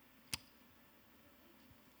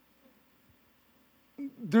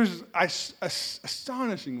 There's,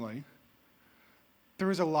 astonishingly,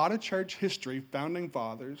 there is a lot of church history, founding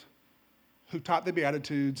fathers, who taught the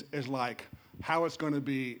Beatitudes as like how it's going to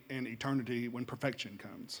be in eternity when perfection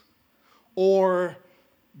comes. Or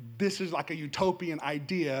this is like a utopian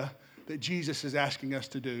idea that Jesus is asking us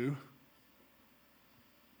to do,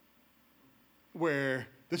 where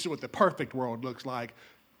this is what the perfect world looks like.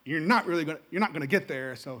 You're not going to get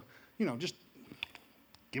there, so just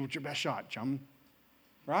give it your best shot, chum.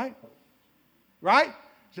 Right? Right?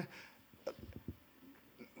 Let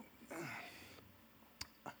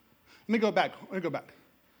me go back.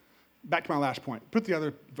 back to my last point. Put the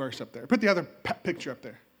other verse up there. Put the other picture up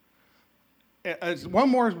there. As one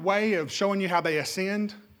more way of showing you how they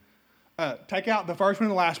ascend, take out the first one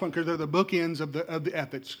and the last one because they're the bookends of the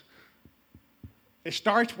ethics. It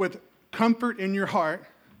starts with comfort in your heart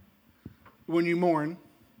when you mourn.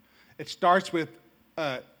 It starts with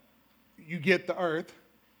you get the earth,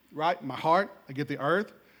 right? My heart, I get the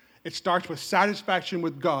earth. It starts with satisfaction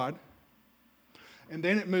with God. And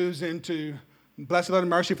then it moves into blessed are the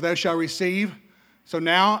mercy, for they shall receive. So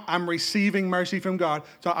now I'm receiving mercy from God.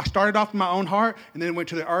 So I started off in my own heart, and then it went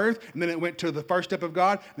to the earth, and then it went to the first step of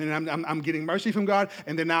God, and then I'm getting mercy from God,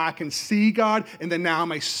 and then now I can see God, and then now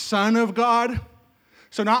I'm a son of God.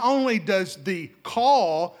 So not only does the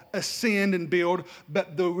call ascend and build,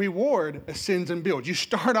 but the reward ascends and builds. You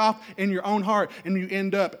start off in your own heart, and you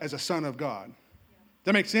end up as a son of God. Does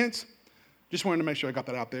that make sense? Just wanted to make sure I got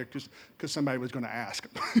that out there just because somebody was going to ask.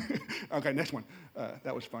 Okay, next one.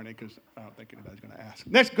 That was funny because I don't think anybody's going to ask.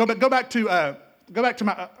 Next, go back to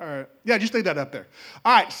my, just leave that up there.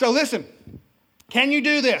 All right, so listen. Can you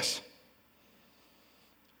do this?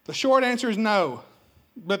 The short answer is no,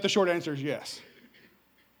 but the short answer is yes.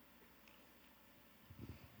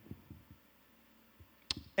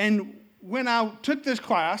 And when I took this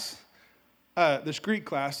class, this Greek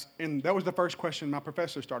class, and that was the first question my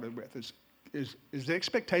professor started with, is the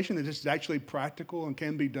expectation that this is actually practical and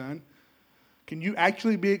can be done? Can you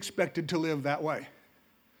actually be expected to live that way?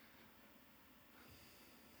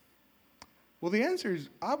 Well, the answer is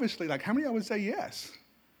obviously, how many of you would say yes?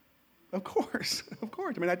 Of course, of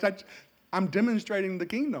course. I mean, I'm demonstrating the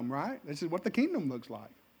kingdom, right? This is what the kingdom looks like.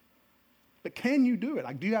 But can you do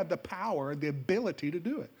it? Do you have the power, the ability to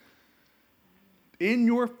do it? In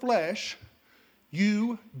your flesh,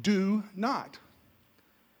 you do not.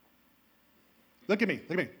 Look at me.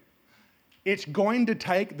 It's going to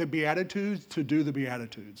take the Beatitudes to do the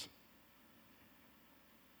Beatitudes.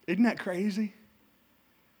 Isn't that crazy?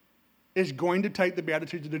 It's going to take the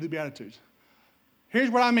Beatitudes to do the Beatitudes. Here's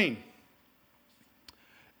what I mean.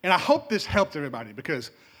 And I hope this helped everybody because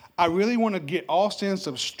I really want to get all sense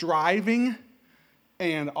of striving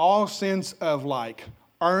and all sense of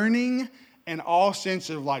earning and all sense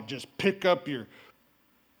of just pick up your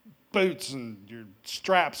boots and your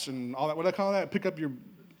straps and all that. What do I call that?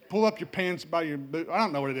 Pull up your pants by your boot. I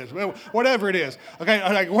don't know what it is. Whatever it is.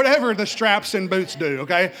 Okay, whatever the straps and boots do.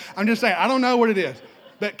 Okay, I'm just saying I don't know what it is,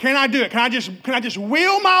 but can I do it? Can I just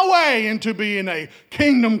will my way into being a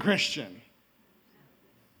kingdom Christian?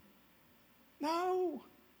 No,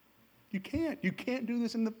 you can't. You can't do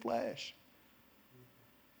this in the flesh.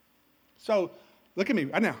 So look at me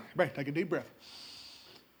right now. Everybody, take a deep breath.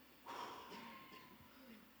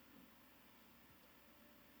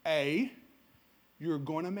 You're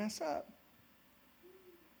going to mess up.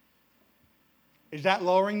 Is that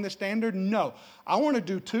lowering the standard? No. I want to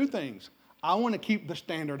do two things. I want to keep the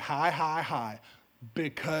standard high,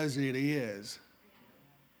 because it is.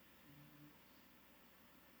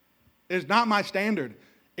 It's not my standard.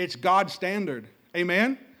 It's God's standard.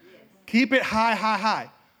 Amen? Yes. Keep it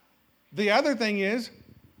high. The other thing is,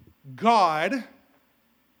 God,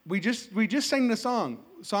 we just sang the song,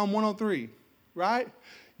 Psalm 103, right?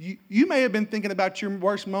 You may have been thinking about your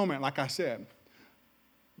worst moment, like I said.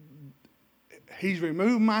 He's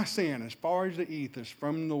removed my sin as far as the east is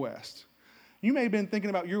from the west. You may have been thinking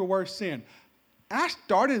about your worst sin. I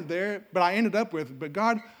started there, but I ended up with, but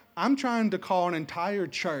God, I'm trying to call an entire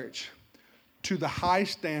church to the high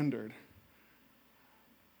standard.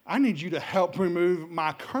 I need you to help remove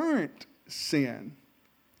my current sin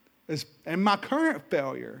and my current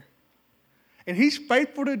failure. And He's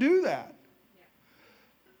faithful to do that.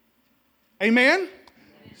 Amen?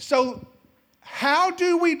 So how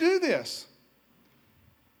do we do this?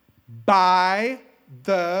 By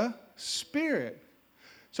the Spirit.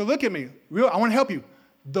 So look at me. I want to help you.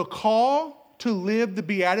 The call to live the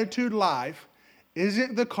beatitude life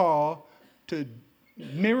isn't the call to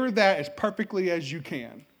mirror that as perfectly as you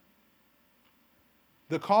can.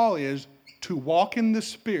 The call is to walk in the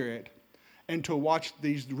Spirit and to watch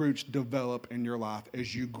these roots develop in your life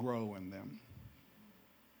as you grow in them.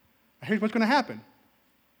 Here's what's going to happen.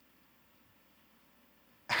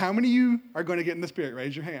 How many of you are going to get in the Spirit?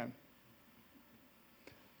 Raise your hand.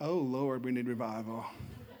 Oh, Lord, we need revival.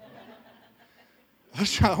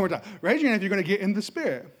 Let's try one more time. Raise your hand if you're going to get in the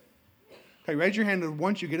Spirit. Okay, raise your hand if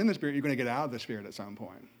once you get in the Spirit, you're going to get out of the Spirit at some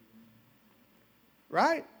point.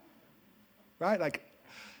 Right? Right?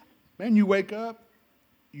 Man, you wake up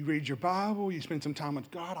You read your Bible, you spend some time with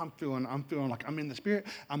God. I'm feeling like I'm in the Spirit.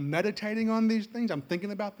 I'm meditating on these things. I'm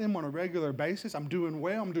thinking about them on a regular basis. I'm doing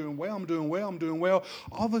well.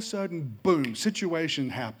 All of a sudden, boom, situation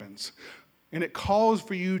happens. And it calls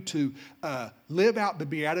for you to live out the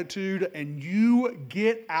Beatitude, and you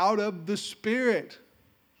get out of the Spirit.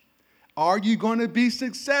 Are you going to be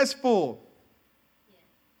successful?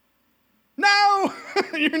 No,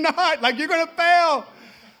 you're not. Like, you're going to fail.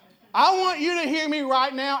 I want you to hear me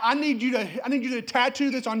right now. I need you to tattoo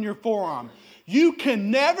this on your forearm. You can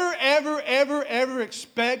never, ever, ever, ever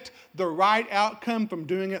expect the right outcome from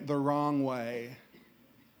doing it the wrong way.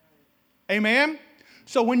 Amen?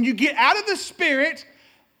 So when you get out of the Spirit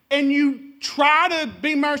and you try to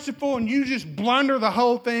be merciful and you just blunder the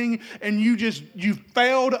whole thing and you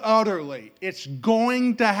failed utterly, it's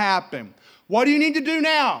going to happen. What do you need to do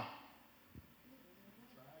now?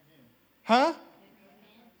 Huh?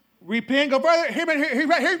 Repent, go further.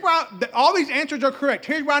 Here's why all these answers are correct.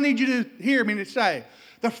 Here's what I need you to hear me to say.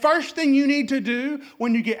 The first thing you need to do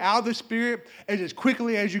when you get out of the Spirit is as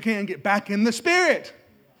quickly as you can get back in the Spirit.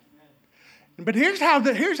 But here's how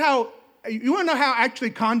you want to know how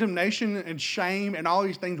actually condemnation and shame and all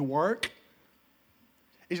these things work?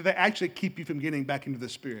 Is that they actually keep you from getting back into the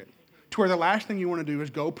Spirit. To where the last thing you want to do is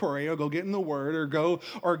go pray or go get in the Word or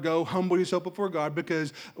go humble yourself before God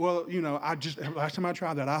because, well, last time I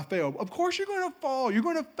tried that, I failed. Of course you're going to fall. You're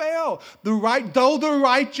going to fail. Though the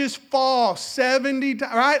righteous fall 70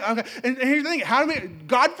 times, right? Okay. And here's the thing.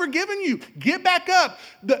 God forgiven you. Get back up.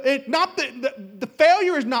 The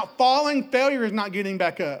failure is not falling. Failure is not getting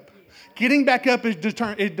back up. Getting back up is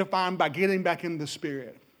defined by getting back in the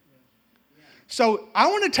Spirit. So I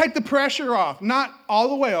want to take the pressure off, not all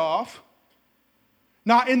the way off,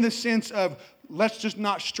 not in the sense of let's just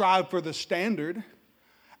not strive for the standard.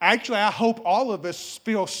 Actually, I hope all of us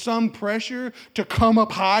feel some pressure to come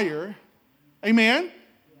up higher. Amen?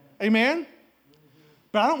 Amen?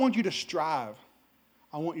 But I don't want you to strive.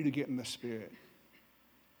 I want you to get in the Spirit.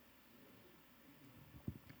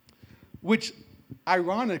 Which,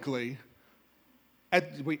 ironically, as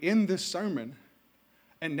we end this sermon,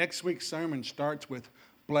 and next week's sermon starts with,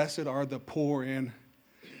 blessed are the poor in.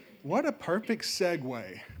 What a perfect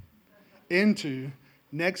segue into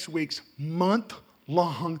next week's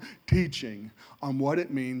month-long teaching on what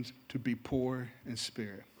it means to be poor in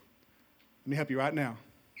spirit. Let me help you right now.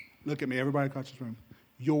 Look at me, everybody across this room.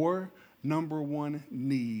 Your number one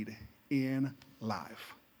need in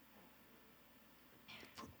life.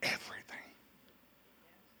 For everything.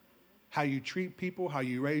 How you treat people, how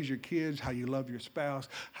you raise your kids, how you love your spouse,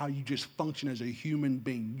 how you just function as a human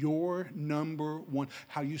being. Your number one,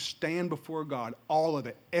 how you stand before God, all of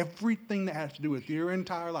it, everything that has to do with your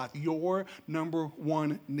entire life, your number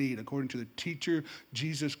one need, according to the teacher,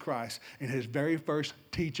 Jesus Christ, in his very first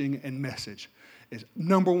teaching and message, is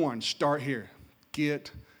number one, start here.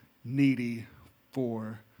 Get needy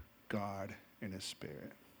for God and his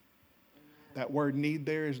Spirit. That word need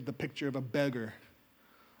there is the picture of a beggar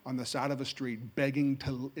on the side of a street, begging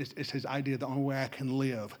to, it's his idea, the only way I can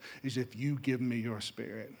live is if you give me your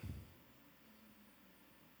Spirit.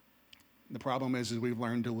 The problem is we've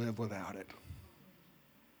learned to live without it.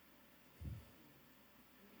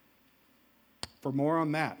 For more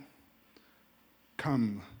on that,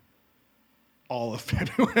 come all of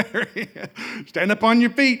February. Stand up on your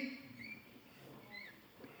feet.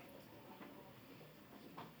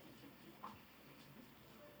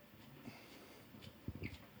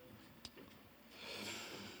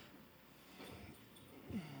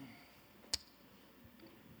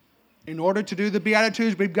 In order to do the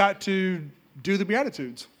Beatitudes, we've got to do the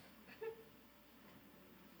Beatitudes.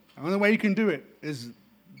 The only way you can do it is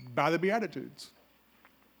by the Beatitudes.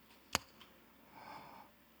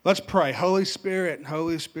 Let's pray. Holy Spirit,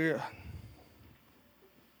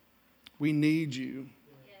 we need you.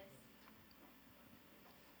 Yes.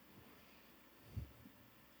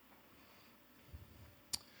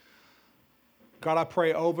 God, I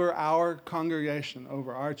pray over our congregation,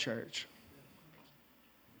 over our church.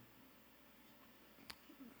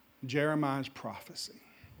 Jeremiah's prophecy.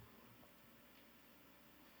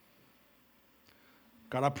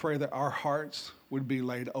 God, I pray that our hearts would be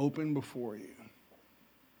laid open before you.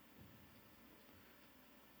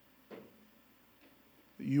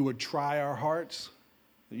 That you would try our hearts,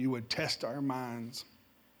 that you would test our minds,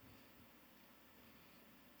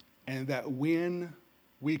 and that when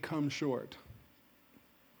we come short,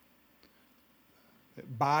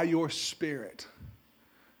 that by your Spirit,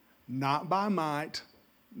 not by might,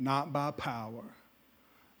 not by power,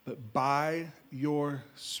 but by your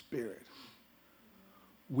Spirit,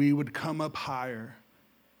 we would come up higher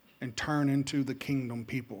and turn into the kingdom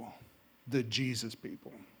people, the Jesus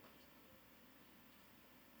people.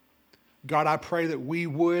 God, I pray that we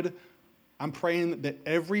would. I'm praying that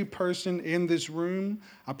every person in this room,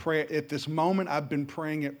 I pray at this moment, I've been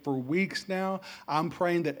praying it for weeks now. I'm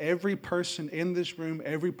praying that every person in this room,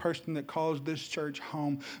 every person that calls this church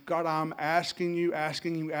home, God, I'm asking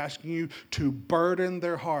you to burden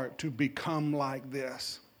their heart to become like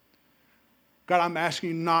this. God, I'm asking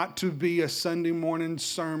you not to be a Sunday morning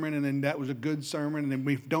sermon and then that was a good sermon and then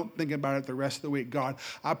we don't think about it the rest of the week. God,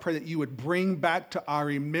 I pray that you would bring back to our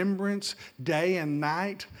remembrance day and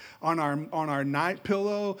night on our night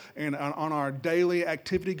pillow and on our daily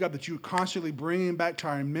activity, God, that you would constantly bring back to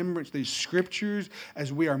our remembrance these scriptures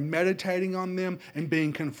as we are meditating on them and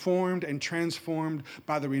being conformed and transformed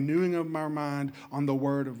by the renewing of our mind on the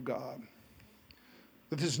Word of God.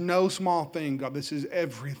 This is no small thing, God. This is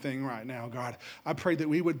everything right now, God. I pray that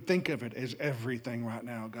we would think of it as everything right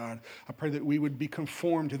now, God. I pray that we would be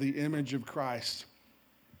conformed to the image of Christ.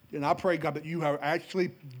 And I pray, God, that you are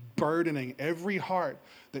actually burdening every heart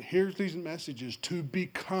that hears these messages to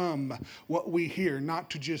become what we hear, not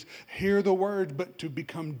to just hear the words, but to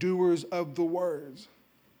become doers of the words.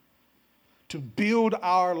 To build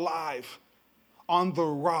our life on the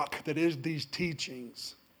rock that is these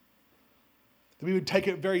teachings. That we would take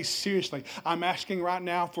it very seriously. I'm asking right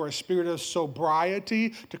now for a spirit of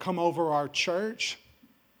sobriety to come over our church,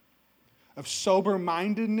 of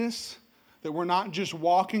sober-mindedness, that we're not just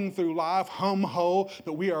walking through life hum-ho,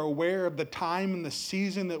 but we are aware of the time and the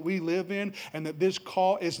season that we live in, and that this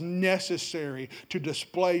call is necessary to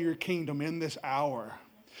display your kingdom in this hour.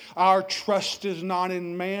 Our trust is not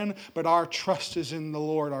in man, but our trust is in the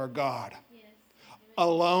Lord our God. Yes.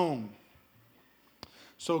 Alone.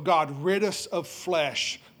 So God, rid us of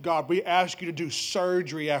flesh. God, we ask you to do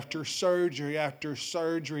surgery after surgery after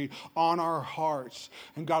surgery on our hearts.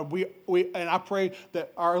 And God, and I pray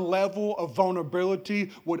that our level of vulnerability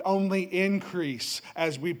would only increase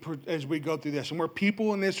as we go through this. And where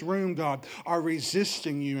people in this room, God, are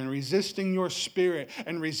resisting you and resisting your spirit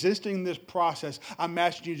and resisting this process, I'm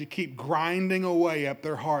asking you to keep grinding away at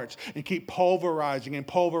their hearts and keep pulverizing and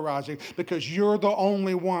pulverizing, because you're the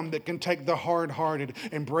only one that can take the hard-hearted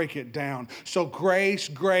and break it down. So grace,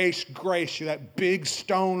 that big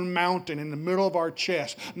stone mountain in the middle of our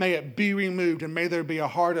chest, may it be removed, and may there be a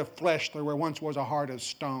heart of flesh there where once was a heart of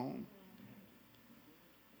stone.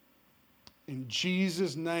 In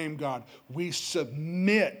Jesus' name, God, we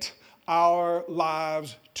submit our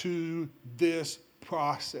lives to this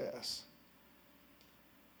process.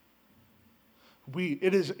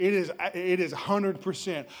 It is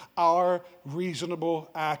 100% our reasonable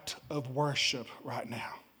act of worship right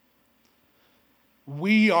now.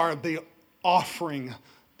 We are the offering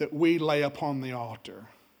that we lay upon the altar.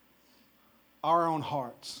 Our own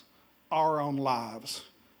hearts, our own lives.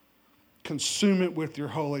 Consume it with your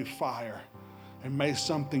holy fire, and may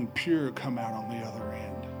something pure come out on the other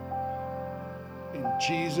end. In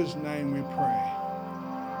Jesus' name we pray.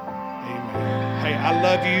 Amen. Hey, I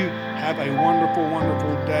love you. Have a wonderful,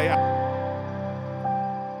 wonderful day.